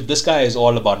 if this guy is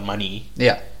all about money,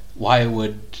 why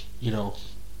would,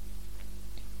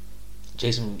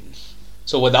 Jason...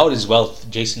 So without his wealth,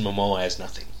 Jason Momoa has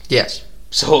nothing. Yes.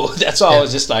 So that's why I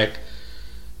was just like,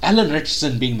 Alan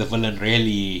Richardson being the villain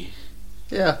really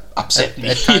upset me.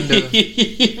 It kind of...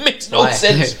 It makes no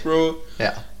sense, bro.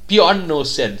 Yeah. Beyond no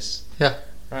sense. Yeah.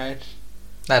 Right?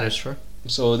 That is true.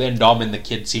 So then Dom and the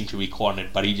kid seem to be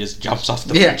cornered, but he just jumps off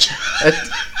the bridge.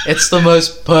 It's the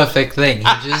most perfect thing.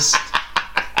 He just...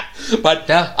 But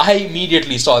I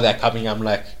immediately saw that coming. I'm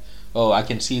like, oh, I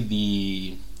can see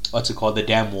the... What's it called? The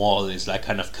damn wall is like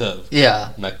kind of curved.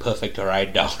 Yeah. Like perfect to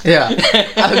ride down. Yeah.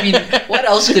 I mean, what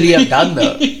else could he have done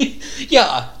though?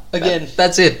 Yeah. Again.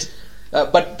 That's it.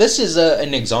 But this is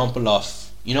an example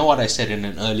of, what I said in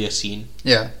an earlier scene?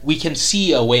 Yeah. We can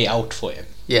see a way out for him.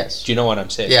 Yes. Do you know what I'm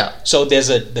saying? Yeah. So there's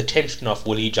the tension of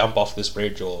will he jump off this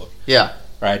bridge or... Yeah.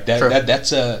 Right?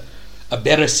 That's a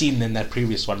better scene than that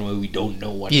previous one where we don't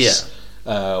know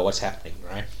what's happening,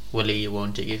 right? Will he,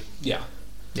 won't he? Yeah.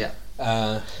 Yeah.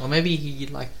 Or maybe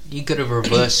he could have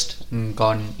reversed and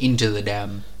gone into the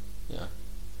dam. Yeah.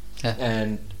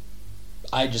 And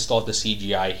I just thought the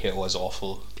CGI here was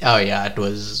awful. Oh yeah, it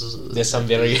was. There's some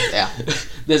very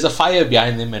there's a fire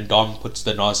behind them, and Dom puts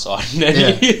the NOS on.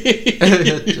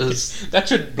 That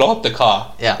should blow up the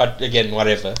car. Yeah. But again,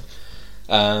 whatever.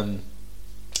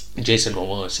 Jason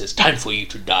Momoa says, "Time for you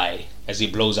to die," as he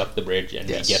blows up the bridge, and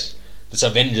we get this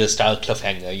Avengers style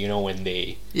cliffhanger, you know, when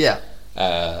they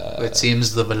it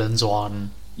seems the villains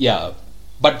won. Yeah,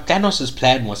 but Thanos'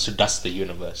 plan was to dust the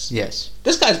universe. Yes.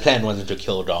 This guy's plan wasn't to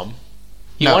kill Dom.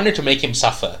 He wanted to make him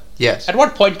suffer. Yes. At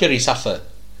what point did he suffer?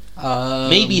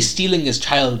 Maybe stealing his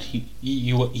child,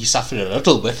 he suffered a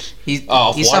little bit. He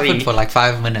suffered for like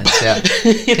 5 minutes. Yeah.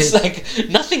 It's like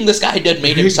nothing this guy did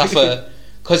made him suffer,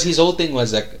 because his whole thing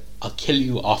was like, I'll kill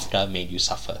you after I made you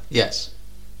suffer. Yes.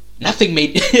 Nothing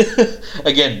made...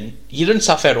 Again, he didn't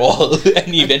suffer at all.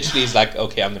 And eventually he's like,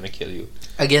 okay, I'm going to kill you.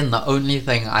 Again, the only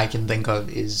thing I can think of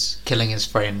is killing his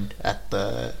friend at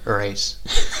the race.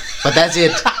 But that's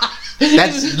it.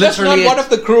 That's literally not one of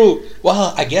the crew.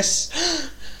 Well, I guess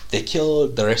they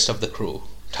killed the rest of the crew.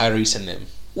 Tyrese and them.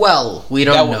 Well, we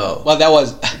don't know. Well, that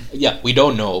was... Yeah, we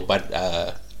don't know, but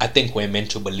I think we're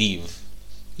meant to believe.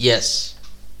 Yes.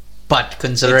 But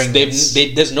considering there's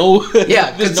no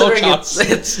there's no chance.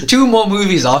 It's 2 more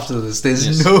movies after this.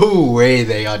 There's no way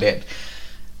they are dead.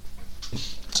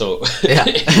 So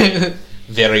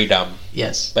very dumb.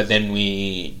 Yes. But then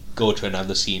we go to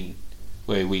another scene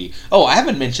where I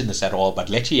haven't mentioned this at all, but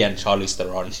Letty and Charlize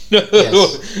Theron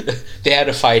they had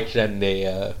a fight and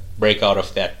they break out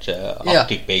of that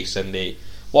Arctic base and they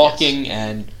walking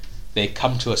and they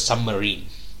come to a submarine.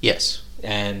 Yes.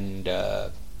 And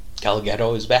Gal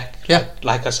Gadot is back. Yeah.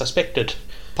 Like I suspected.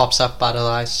 Pops up out of the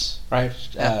ice. Right.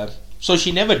 Yeah. So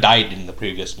she never died in the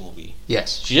previous movie.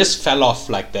 Yes. She just fell off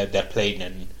like that plane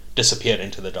and disappeared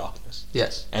into the darkness.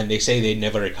 Yes. And they say they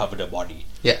never recovered her body.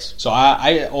 Yes. So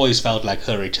I always felt like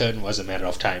her return was a matter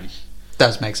of time.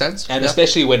 Does make sense. And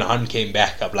especially when Han came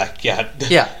back, I'm like, yeah,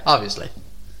 obviously.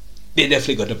 They're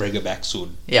definitely going to bring her back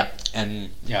soon. Yeah. And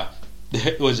yeah,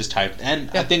 it was just time. And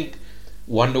I think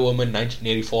Wonder Woman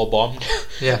 1984 bombed.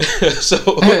 Yeah.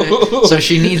 So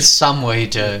she needs some way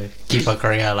to keep her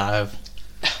career alive.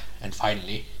 And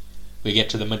finally, we get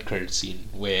to the mid-credit scene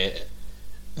where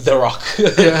The Rock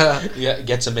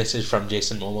gets a message from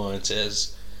Jason Momoa and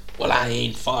says, well, I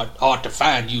ain't hard to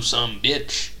find, you some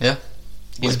bitch. Yeah.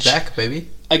 He's back, baby.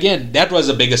 Again, that was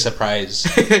a bigger surprise.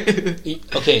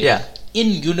 Okay. Yeah. In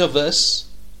universe,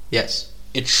 yes,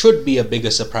 it should be a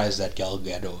bigger surprise that Gal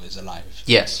Gadot is alive.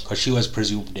 Yes. Because she was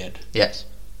presumed dead. Yes.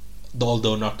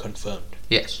 Although not confirmed.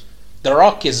 Yes. The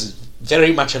Rock is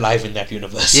very much alive in that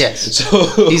universe. Yes.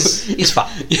 So he's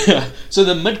fine. Yeah. So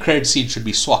the mid-credit scene should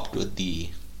be swapped with the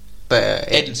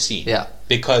end scene. Yeah.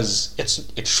 Because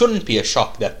it shouldn't be a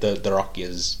shock that the Rock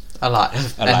is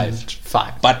alive. And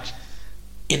fine. But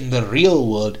in the real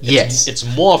world, it's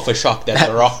more of a shock that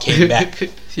The Rock came back.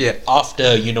 Yeah.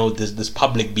 After, this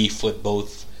public beef with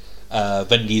both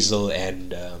Vin Diesel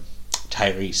and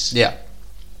Tyrese. Yeah.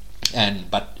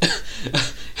 But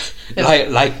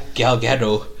like Gal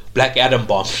Gadot, Black Adam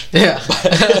bombed. Yeah.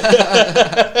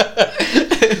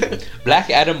 Black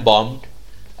Adam bombed.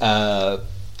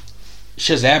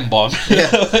 Shazam bombed. Yeah.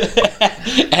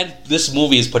 And this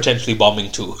movie is potentially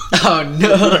bombing too. Oh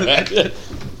no. Right?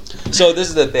 So this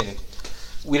is the thing.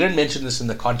 We didn't mention this in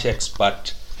the context,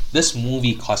 but this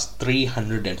movie cost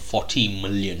 $340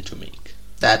 million to make.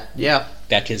 That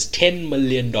is $10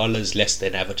 million less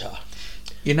than Avatar.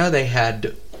 They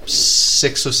had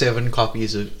 6 or 7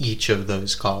 copies of each of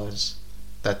those cars.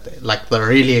 Like the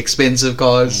really expensive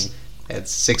cars, had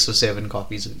 6 or 7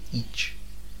 copies of each.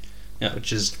 Yeah.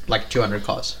 Which is like 200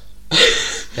 cars.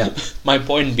 Yeah. My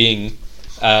point being,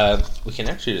 we can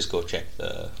actually just go check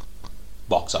the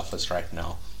box office right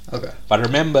now. Okay. But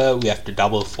remember, we have to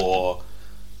double for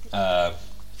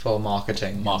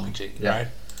marketing. Right?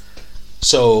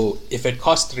 So if it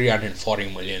costs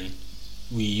 $340 million,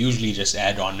 we usually just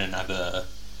add on another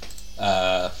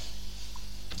half.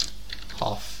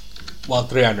 Well,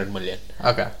 $300 million.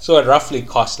 Okay. So it roughly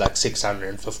costs like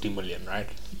 $650 million, right?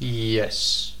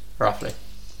 Yes, roughly.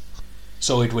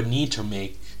 So it would need to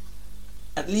make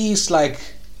at least like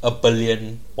 $1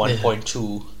 billion,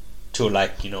 1.2 to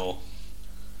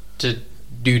to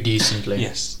do decently.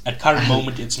 Yes. At current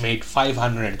moment, it's made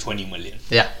 $520 million.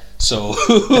 Yeah. So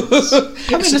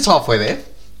it's halfway there.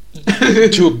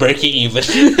 To breaking even.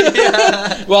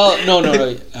 Yeah. Well,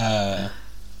 no.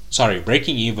 Sorry,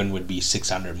 breaking even would be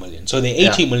 $600 million. So they're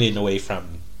 $80 million away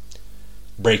from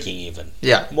breaking even.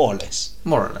 Yeah. More or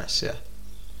less. Yeah.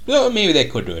 Well, maybe they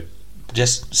could do it.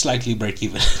 Just slightly break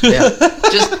even. Yeah.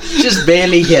 Just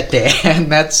barely get there,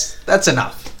 and that's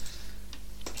enough.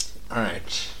 All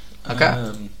right.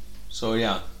 Okay. So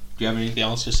yeah, do you have anything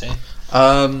else to say?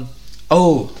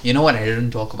 Oh, you know what I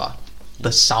didn't talk about? The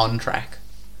soundtrack.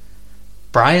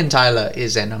 Brian Tyler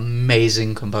is an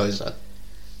amazing composer,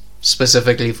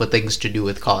 specifically for things to do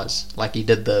with cars. Like he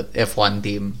did the F1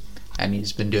 theme, and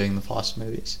he's been doing the Fast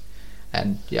movies.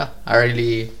 And yeah, I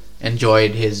really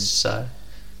enjoyed his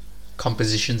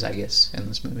compositions, I guess, in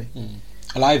this movie.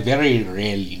 Well, I very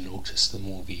rarely notice the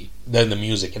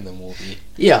music in the movie.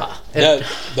 Yeah.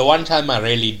 The one time I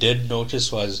really did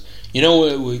notice was,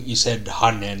 you said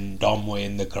Han and Dom were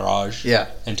in the garage. Yeah.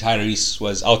 And Tyrese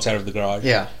was outside of the garage.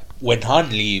 Yeah. When Han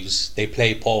leaves, they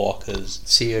play Paul Walker's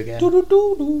See You Again.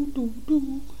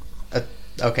 Do-do-do-do-do-do.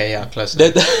 Okay, yeah, close.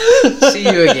 See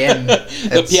You Again.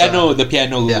 The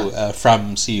piano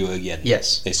from See You Again.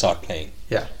 Yes. They start playing.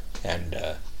 Yeah. And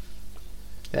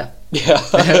yeah.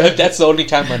 That's the only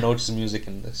time I notice music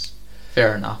in this.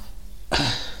 Fair enough.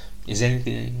 Is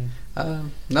anything?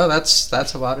 No,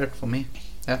 that's about it for me.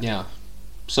 Yeah. Yeah.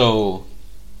 So,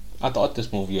 I thought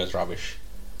this movie was rubbish.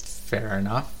 Fair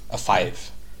enough. A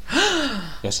 5.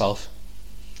 Yourself?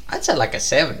 I'd say like a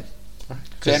 7.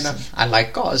 Fair enough. I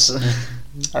like cars.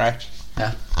 Alright.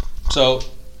 Yeah. So,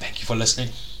 thank you for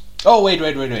listening. Oh, wait.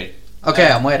 Okay,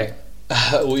 I'm waiting.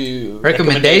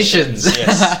 Recommendations.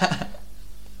 Yes.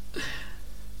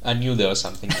 I knew there was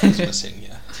something that was missing,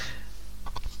 yeah.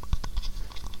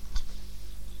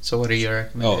 So what are your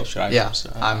recommendations? Oh, should I? Yeah,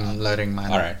 I'm loading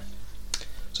mine. Alright.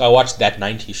 So I watched That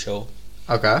 90s Show.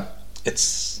 Okay.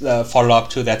 It's the follow-up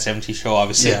to That 70s Show,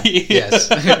 obviously. Yeah. Yes.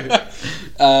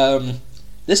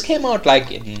 This came out like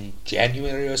in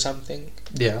January or something.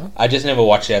 Yeah. I just never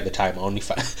watched it at the time. I only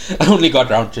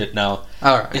got around to it now.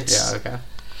 Alright, okay.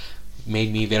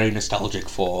 Made me very nostalgic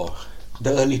for the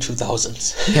early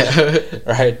 2000s. Yeah.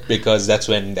 Right? Because that's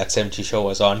when That 70s Show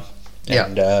was on.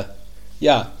 And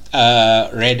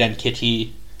Red and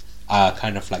Kitty are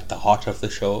kind of like the heart of the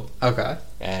show. Okay.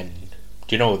 And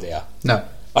do you know who they are? No.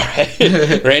 Alright.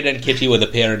 Red and Kitty were the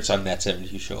parents on That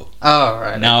 70s Show. Oh,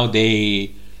 right. Now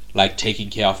they like taking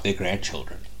care of their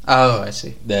grandchildren. Oh, I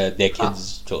see. Their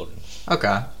kids' children.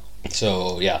 Okay.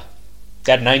 So, yeah.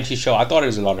 That 90s Show, I thought it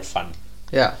was a lot of fun.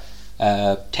 Yeah.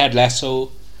 Ted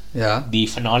Lasso. Yeah. The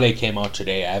finale came out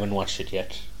today. I haven't watched it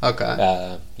yet.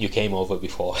 Okay. You came over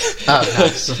before. Oh,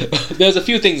 nice. There's a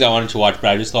few things I wanted to watch, but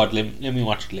I just thought, let me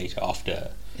watch it later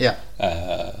after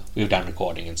we've done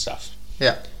recording and stuff.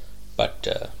 Yeah. But,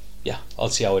 yeah, I'll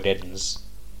see how it ends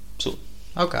soon.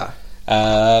 Okay.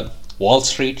 Wall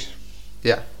Street.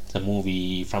 Yeah. It's a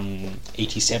movie from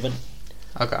 1987.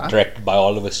 Okay. Directed by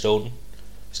Oliver Stone.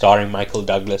 Starring Michael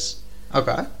Douglas.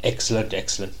 Okay.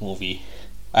 Excellent movie.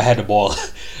 I had a ball.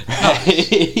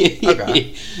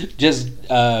 Okay. Just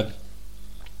the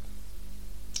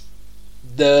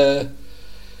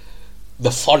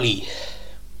folly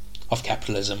of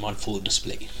capitalism on full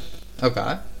display.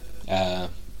 Okay.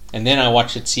 And then I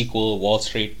watched its sequel, Wall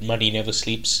Street Money Never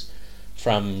Sleeps,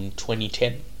 from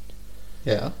 2010.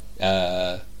 Yeah.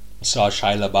 Saw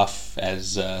Shia LaBeouf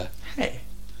as... hey,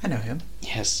 I know him.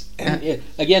 Yes. And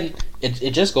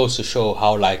it just goes to show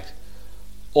how, like,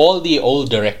 all the old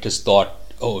directors thought,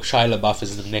 oh, Shia LaBeouf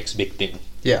is the next big thing.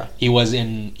 Yeah. He was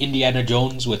in Indiana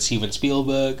Jones with Steven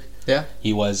Spielberg. Yeah.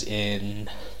 He was in...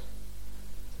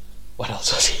 What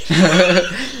else was he?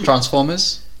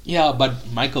 Transformers? Yeah, but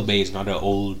Michael Bay is not an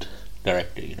old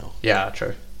director, you know. Yeah,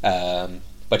 true.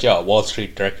 But yeah, Wall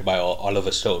Street, directed by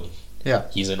Oliver Stone. Yeah.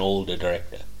 He's an older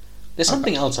director. There's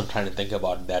something else I'm trying to think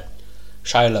about that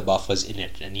Shia LaBeouf was in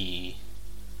it, and he...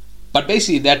 But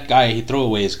basically, that guy, he threw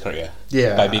away his career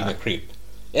by being a creep.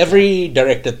 Every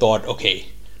director thought, okay,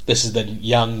 this is the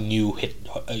young, new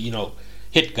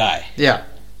hit guy. Yeah.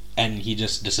 And he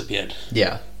just disappeared.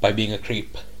 Yeah. By being a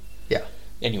creep. Yeah.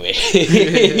 Anyway.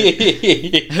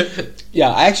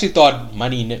 Yeah, I actually thought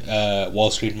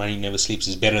Wall Street Money Never Sleeps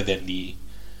is better than the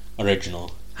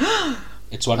original.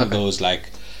 It's one of those, like...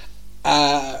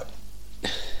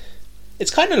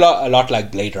 it's kind of a lot like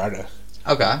Blade Runner.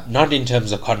 Okay. Not in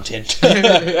terms of content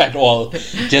at all.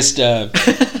 Just,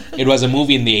 it was a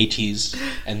movie in the 80s,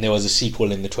 and there was a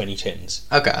sequel in the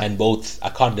 2010s. Okay. And both, I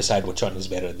can't decide which one is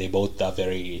better. They both are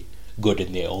very good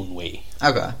in their own way.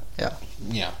 Okay, yeah.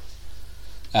 Yeah.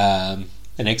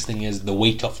 The next thing is The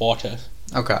Weight of Water.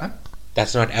 Okay.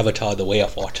 That's not Avatar, The Way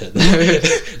of Water.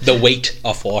 The Weight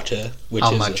of Water. Which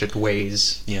How is much it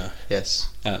weighs. Yeah. Yes.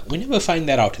 We never find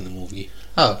that out in the movie.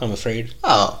 Oh. I'm afraid.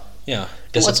 Oh. Yeah.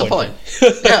 What's the point?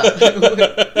 Yeah.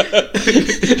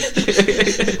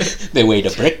 They weighed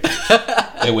a brick.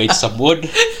 They weighed some wood.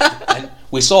 And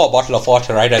we saw a bottle of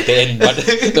water right at the end, but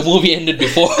the movie ended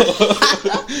before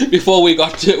we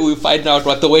find out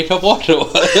what the weight of water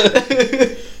was.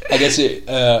 I guess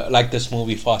like this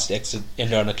movie, Fast X,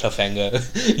 ended on a cliffhanger.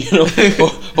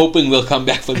 Hoping we'll come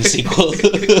back for the sequel.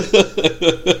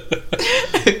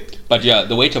 But yeah,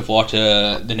 The Weight of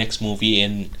Water, the next movie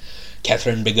in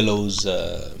Catherine Bigelow's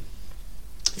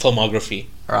filmography.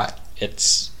 Right.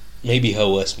 It's maybe her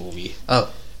worst movie.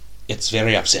 Oh. It's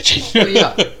very upsetting. Oh,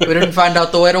 yeah. We didn't find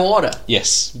out the way to water.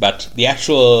 Yes, but the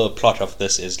actual plot of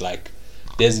this is like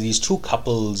there's these two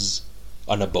couples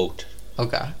on a boat.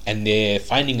 Okay. And they're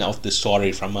finding out the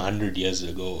story from 100 years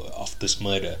ago of this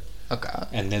murder. Okay.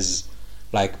 And there's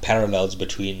like parallels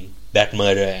between that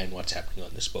murder and what's happening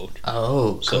on this boat.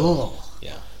 Oh, cool.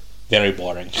 Yeah. Very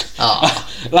boring.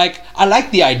 Oh. Like, I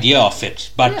like the idea of it,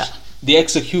 but the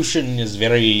execution is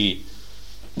very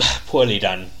poorly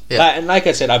done. Yeah. And like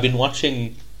I said, I've been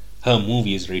watching her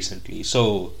movies recently,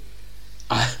 so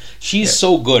she's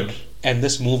so good, and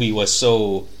this movie was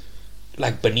so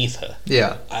like beneath her.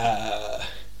 Yeah.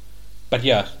 But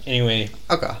yeah, anyway.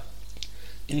 Okay.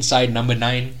 Inside Number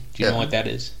 9, do you know what that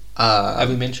is? Have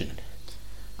we mentioned it?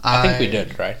 I think we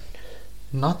did, right?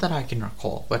 Not that I can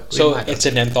recall, but so it's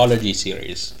an anthology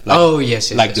series. Like,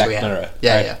 yes, like Black Mirror.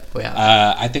 Yeah, right? yeah, we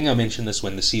have. I think I mentioned this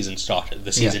when the season started.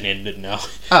 The season ended now.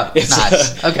 Oh,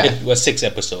 nice. Okay. It was 6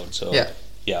 episodes, so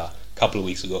yeah, a couple of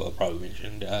weeks ago I probably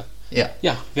mentioned.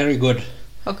 Yeah, very good.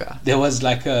 Okay. There was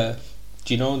like do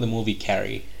you know the movie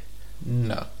Carrie?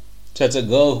 No. So it's a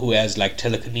girl who has like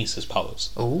telekinesis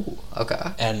powers. Oh,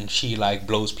 okay. And she like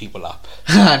blows people up.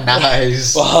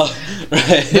 Nice. Well,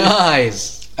 right.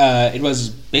 Nice. It was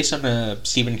based on a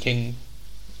Stephen King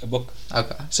book.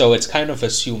 Okay. So it's kind of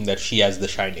assumed that she has The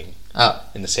Shining. Oh.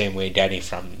 In the same way Danny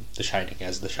from The Shining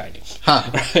has The Shining. Huh.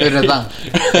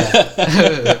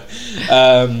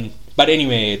 But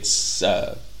anyway, it's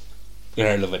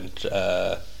irrelevant.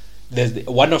 There's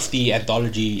one of the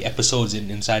anthology episodes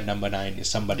in Inside Number 9 is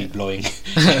somebody blowing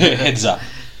heads up.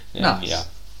 And, nice.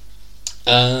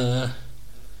 Yeah.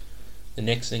 The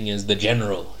next thing is The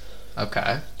General.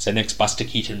 Okay. It's the next Buster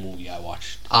Keaton movie I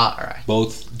watched. Alright.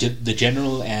 Both The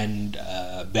General and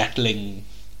Battling...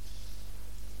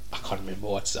 I can't remember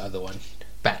what's the other one.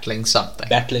 Battling something.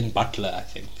 Battling Butler, I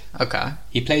think. Okay.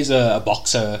 He plays a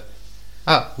boxer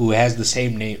who has the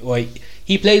same name. Well,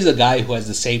 he plays a guy who has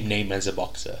the same name as a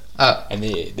boxer. Oh. And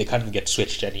they kind of get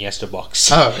switched and he has to box.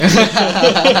 Oh.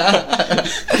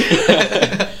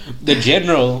 The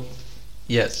General...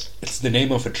 Yes. It's the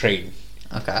name of a train.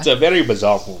 Okay. It's a very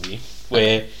bizarre movie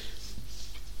where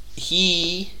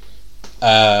he...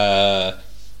 so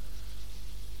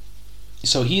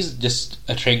he's just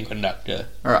a train conductor.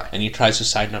 Right. And he tries to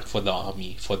sign up for the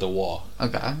army, for the war.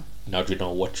 Okay. Now do you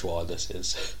know which war this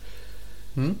is?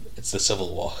 It's the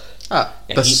Civil War. Oh,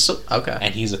 okay.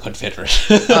 And he's a Confederate.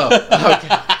 Oh, okay.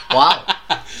 Wow.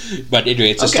 But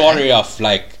anyway, it's a story of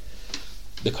like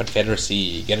the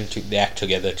Confederacy getting their act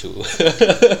together to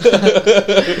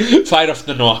fight off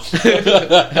the North.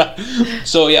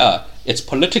 So yeah, it's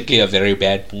politically a very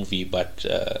bad movie, but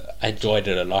I enjoyed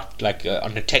it a lot. Like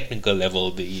on a technical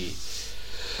level,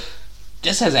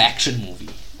 just as an action movie,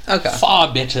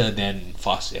 far better than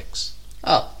Fast X.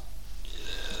 Oh,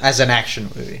 as an action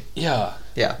movie. Yeah.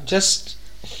 Just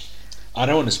I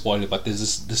don't want to spoil it, but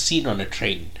there's the scene on a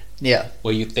train. Yeah.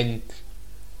 Where you think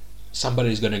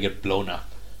somebody's gonna get blown up.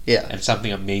 Yeah. And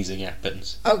something amazing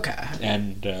happens. Okay.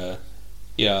 And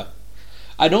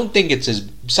I don't think it's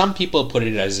some people put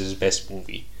it as his best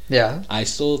movie. Yeah. I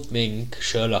still think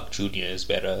Sherlock Jr. is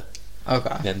better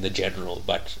than The General,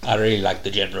 but I really like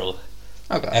The General.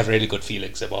 Okay. I have really good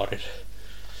feelings about it.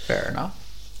 Fair enough.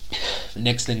 The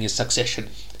next thing is Succession.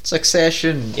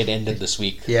 It ended this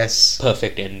week. Yes.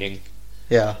 Perfect ending.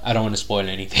 Yeah. I don't want to spoil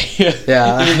anything.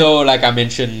 Yeah. Even though, like I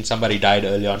mentioned, somebody died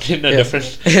early on in a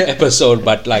different episode,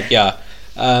 but like, yeah.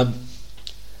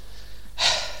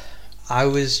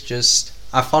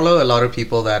 I follow a lot of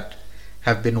people that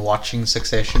have been watching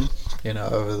Succession,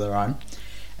 over the run,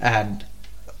 and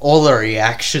all the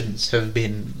reactions have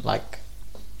been like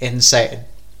insane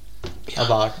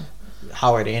about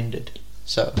how it ended.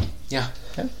 So yeah,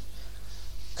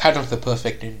 kind of the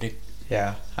perfect ending.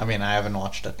 Yeah, I mean, I haven't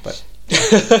watched it, but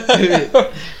should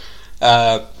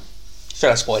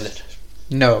I spoil it?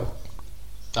 No.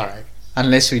 Alright.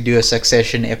 Unless we do a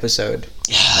Succession episode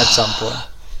at some point.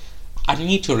 I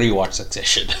need to rewatch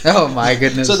Succession. Oh my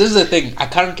goodness. So this is the thing. I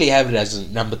currently have it as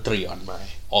number 3 on my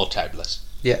all-time list.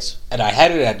 Yes. And I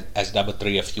had it as number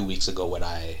 3 a few weeks ago when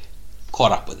I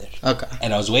caught up with it. Okay.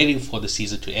 And I was waiting for the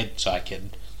season to end so I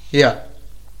can... Yeah.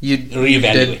 You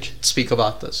reevaluate. Did speak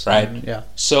about this. Right? Yeah.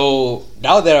 So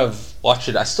now that I've watched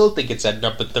it, I still think it's at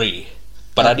number 3.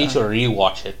 But I need to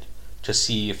rewatch it to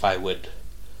see if I would,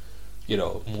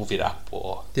 move it up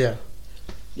or... Yeah.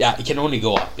 Yeah, it can only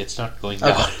go up. It's not going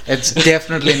down. It's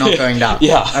definitely not going down.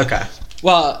 Yeah. Okay.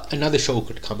 Well, another show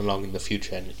could come along in the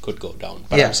future and it could go down.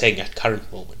 But I'm saying at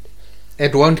current moment.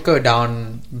 It won't go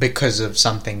down because of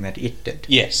something that it did.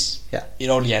 Yes. Yeah. It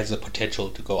only has the potential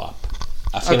to go up.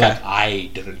 I feel like I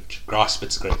didn't grasp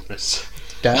its greatness.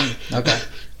 Damn. Okay.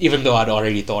 Even though I'd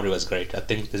already thought it was great, I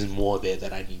think there's more there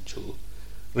that I need to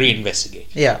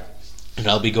reinvestigate. Yeah. And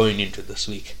I'll be going into this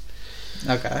week.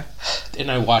 Okay. Then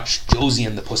I watched Josie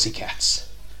and the Pussycats.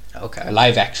 Okay. A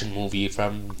live action movie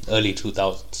from early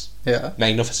 2000s. Yeah.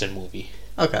 Magnificent movie.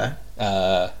 Okay.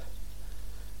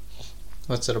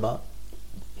 What's it about?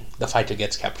 The fight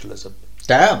against capitalism.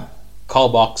 Damn. Karl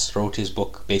Barks wrote his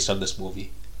book based on this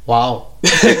movie. Wow.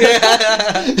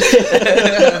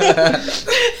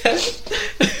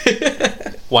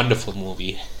 Wonderful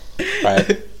movie.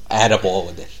 Right. I had a ball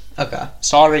with it. Okay.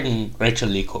 Starring Rachel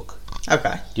Lee Cook.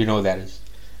 Okay. Do you know who that is?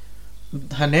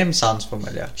 Her name sounds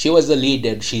familiar. She was the lead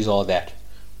in She's All That.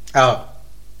 Oh.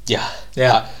 Yeah.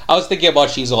 Yeah. I was thinking about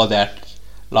She's All That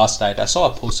last night. I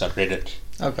saw a post on Reddit.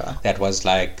 Okay. That was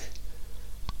like,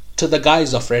 to the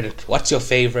guys of Reddit, what's your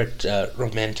favorite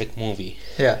romantic movie?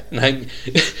 Yeah. And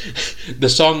the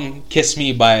song Kiss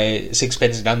Me by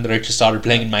Sixpence None the Richer started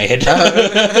playing in my head.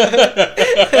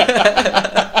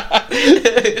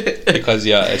 Because,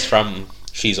 yeah, it's from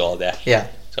She's All That. Yeah.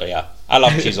 So, yeah, I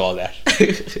love She's All That.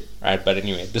 Right, but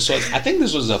anyway, I think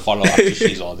this was a follow-up to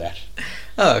She's All That.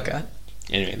 Oh, okay.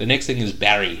 Anyway, the next thing is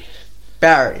Barry.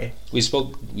 Barry. We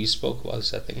spoke about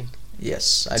this, I think.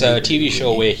 Yes. It's a TV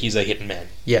show where he's a hitman.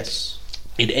 Yes.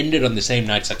 It ended on the same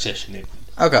night Succession ended.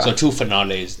 Okay. So 2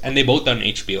 finales, and they both on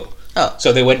HBO. Oh.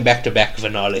 So they went back-to-back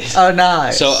finales. Oh,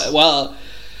 nice. So,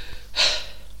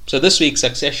 so this week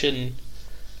Succession,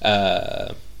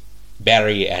 Barry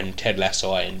and Ted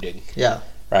Lasso are ending. Yeah.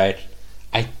 Right?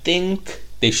 I think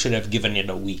they should have given it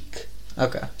a week.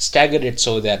 Okay. Staggered it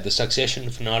so that the Succession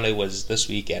finale was this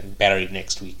week and Barry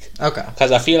next week. Okay.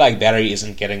 Because I feel like Barry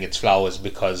isn't getting its flowers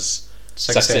because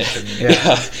Succession.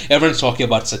 Yeah. Everyone's talking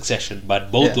about Succession,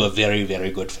 but both were very, very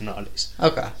good finales.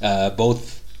 Okay.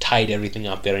 Both tied everything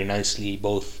up very nicely.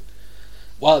 Both.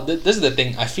 Well, this is the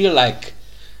thing. I feel like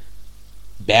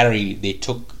Barry, they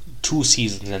took 2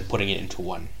 seasons and putting it into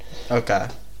 1. Okay.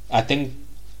 I think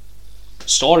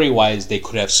story-wise, they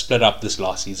could have split up this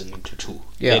last season into 2.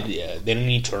 Yeah. They didn't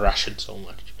need to rush it so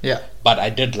much. Yeah. But I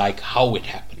did like how it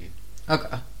happened.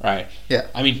 Okay. Right. Yeah.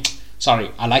 I mean, sorry,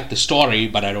 I like the story,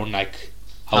 but I don't like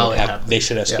how it happened. They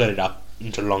should have split it up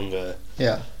into longer.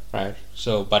 Yeah. Right.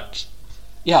 So, but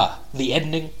yeah, the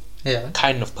ending. Yeah.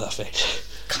 Kind of perfect.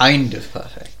 Kind of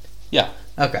perfect. Yeah.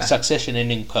 Okay. Succession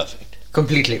ending perfect.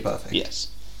 Completely perfect. Yes.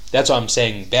 That's why I'm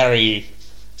saying Barry.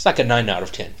 It's like a 9 out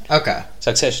of 10. Okay.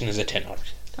 Succession is a 10 out of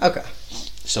 10. Okay.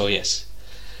 So yes.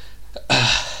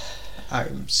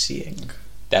 I'm seeing.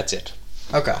 That's it.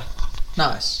 Okay.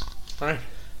 Nice. Alright.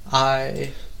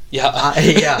 Yeah.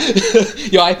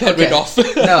 Your iPad went off.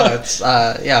 No, it's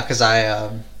because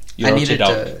I needed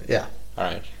to. Yeah.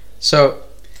 Alright. So,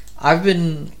 I've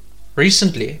been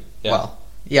recently.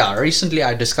 Yeah. Recently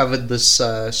I discovered this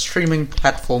streaming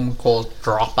platform called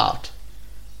Dropout.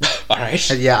 Alright.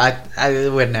 Yeah, I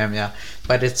weird name, yeah.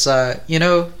 But it's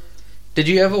did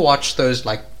you ever watch those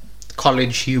like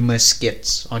college humor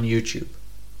skits on YouTube?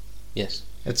 Yes.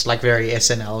 It's like very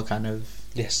SNL kind of.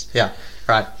 Yes. Yeah.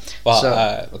 Right.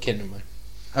 Well, okay, never mind.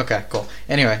 Okay, cool.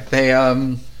 Anyway,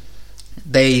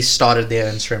 they started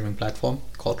their own streaming platform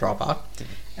called Dropout,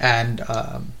 and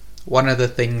one of the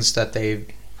things that they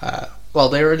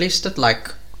released it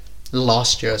like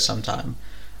last year sometime,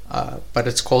 but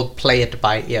it's called Play It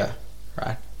By Ear,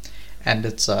 right? And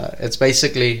it's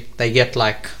basically they get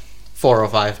like 4 or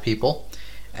 5 people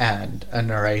and a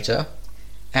narrator,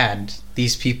 and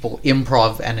these people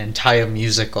improv an entire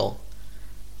musical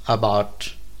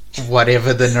about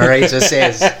whatever the narrator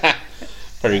says.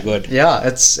 Very good. Yeah,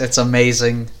 it's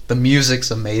amazing. The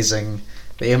music's amazing.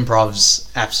 The improv's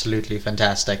absolutely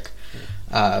fantastic.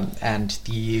 And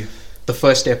the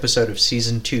first episode of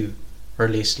season 2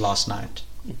 released last night.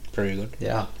 Very good.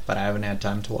 Yeah, but I haven't had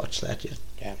time to watch that yet.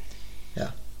 Yeah.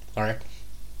 Yeah. All right.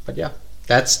 But yeah,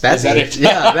 that's Is that it?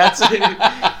 Yeah,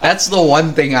 that's the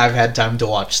one thing I've had time to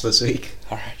watch this week.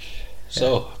 All right.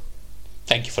 So,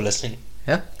 thank you for listening.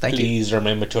 Yeah, thank you. Please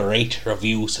remember to rate,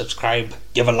 review, subscribe,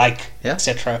 give a like,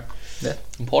 etc. Yeah.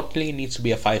 Importantly, it needs to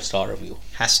be a 5-star review.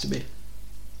 Has to be.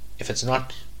 If it's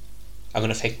not, I'm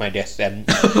gonna fake my death and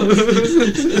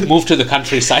move to the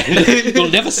countryside. You'll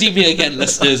never see me again,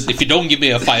 listeners, if you don't give me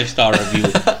a 5-star review.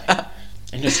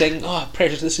 And you're saying, "Oh,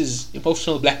 Precious, this is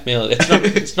emotional blackmail.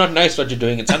 It's not nice what you're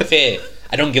doing. It's unfair.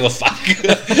 I don't give a fuck.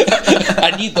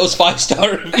 I need those 5-star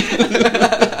reviews."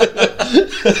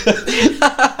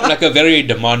 I'm like a very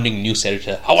demanding news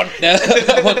editor. I want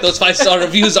those 5-star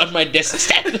reviews on my desk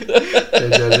stand. J.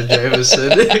 Jordan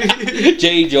Jameson.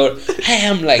 J. Jordan. I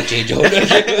am like J. Jordan.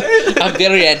 I'm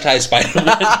very anti-Spider-Man.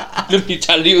 Let me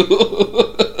tell you.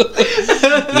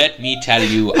 Let me tell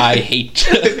you, I hate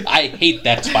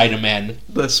that Spider-Man.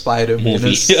 The Spider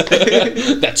movie.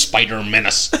 That Spider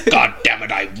Menace. God damn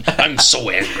it, I'm so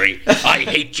angry. I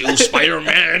hate you,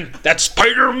 Spider-Man. That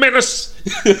Spider Menace.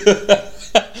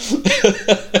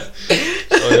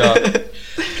 So yeah.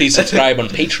 Please subscribe on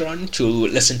Patreon to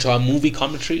listen to our movie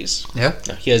commentaries. Yeah.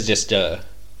 Here's just a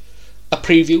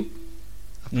preview.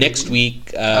 Next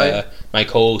week, my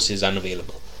co-host is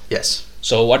unavailable. Yes.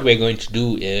 So what we're going to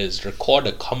do is record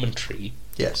a commentary.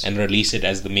 Yes. And release it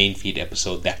as the main feed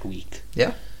episode that week.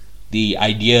 Yeah. The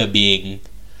idea being,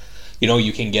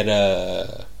 you can get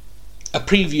a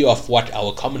preview of what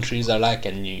our commentaries are like,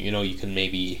 and you can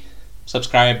maybe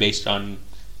subscribe based on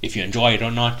if you enjoy it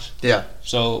or not. Yeah.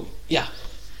 So yeah,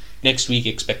 next week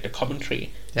expect a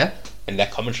commentary. Yeah. And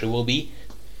that commentary will be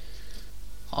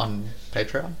on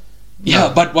Patreon. Yeah,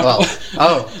 no. But what?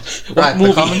 Right.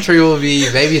 The commentary will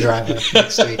be Baby Driver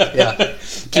next week. Yeah,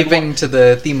 keeping to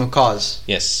the theme of cars.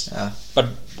 Yes. But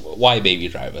why Baby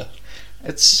Driver?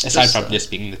 It's aside from just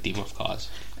being the theme of cars.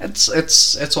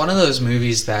 It's one of those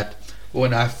movies that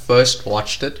when I first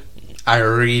watched it, I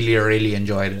really, really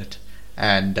enjoyed it,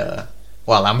 and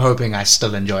I'm hoping I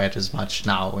still enjoy it as much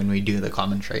now when we do the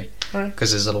commentary,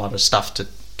 because there's a lot of stuff to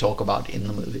talk about in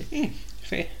the movie.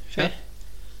 Fair.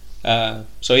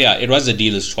 So yeah, it was a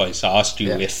dealer's choice. I asked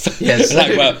you if yes.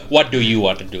 what do you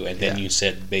want to do, and then you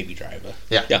said Baby Driver.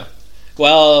 Yeah.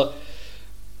 Well,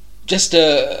 just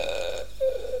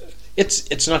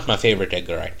it's not my favorite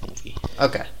Edgar Wright movie.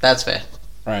 Okay, that's fair.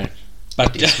 Right.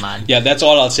 But yeah, that's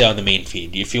all I'll say on the main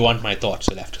feed. If you want my thoughts,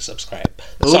 you'll have to subscribe.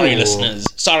 Ooh. Sorry, listeners.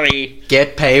 Sorry.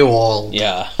 Get paywalled.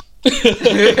 Yeah.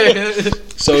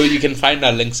 So you can find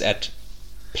our links at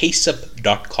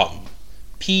paicip.com.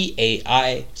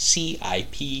 PAICIP.com.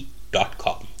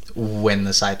 When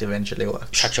the site eventually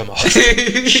works. Shut your mouth.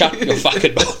 Shut your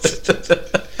fucking mouth.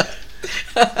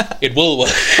 It will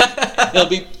work.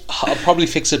 I'll probably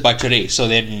fix it by today, so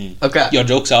then your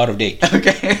jokes are out of date.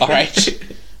 Okay. Alright.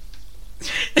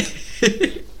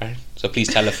 Right. So please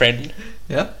tell a friend.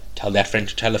 Yeah. Tell that friend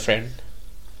to tell a friend.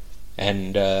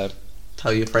 And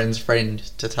tell your friend's friend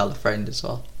to tell a friend as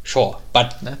well. Sure.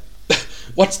 But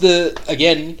what's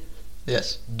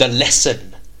Yes. the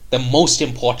lesson, the most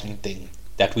important thing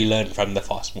that we learned from the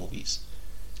Fast movies?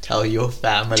 Tell your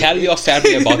family. Tell your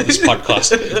family about this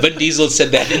podcast. Vin Diesel said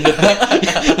that in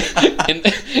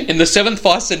the 7th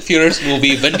Fast and Furious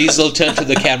movie. Vin Diesel turned to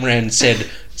the camera and said,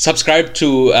 subscribe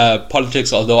to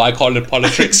Politics, although I call it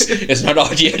Politics. It's not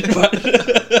out yet, but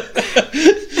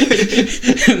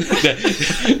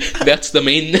that's the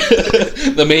main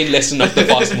lesson of the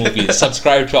Fast movies.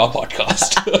 Subscribe to our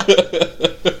podcast.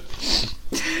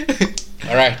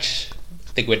 Alright.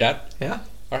 I think we're done. Yeah.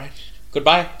 Alright.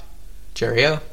 Goodbye. Cheerio.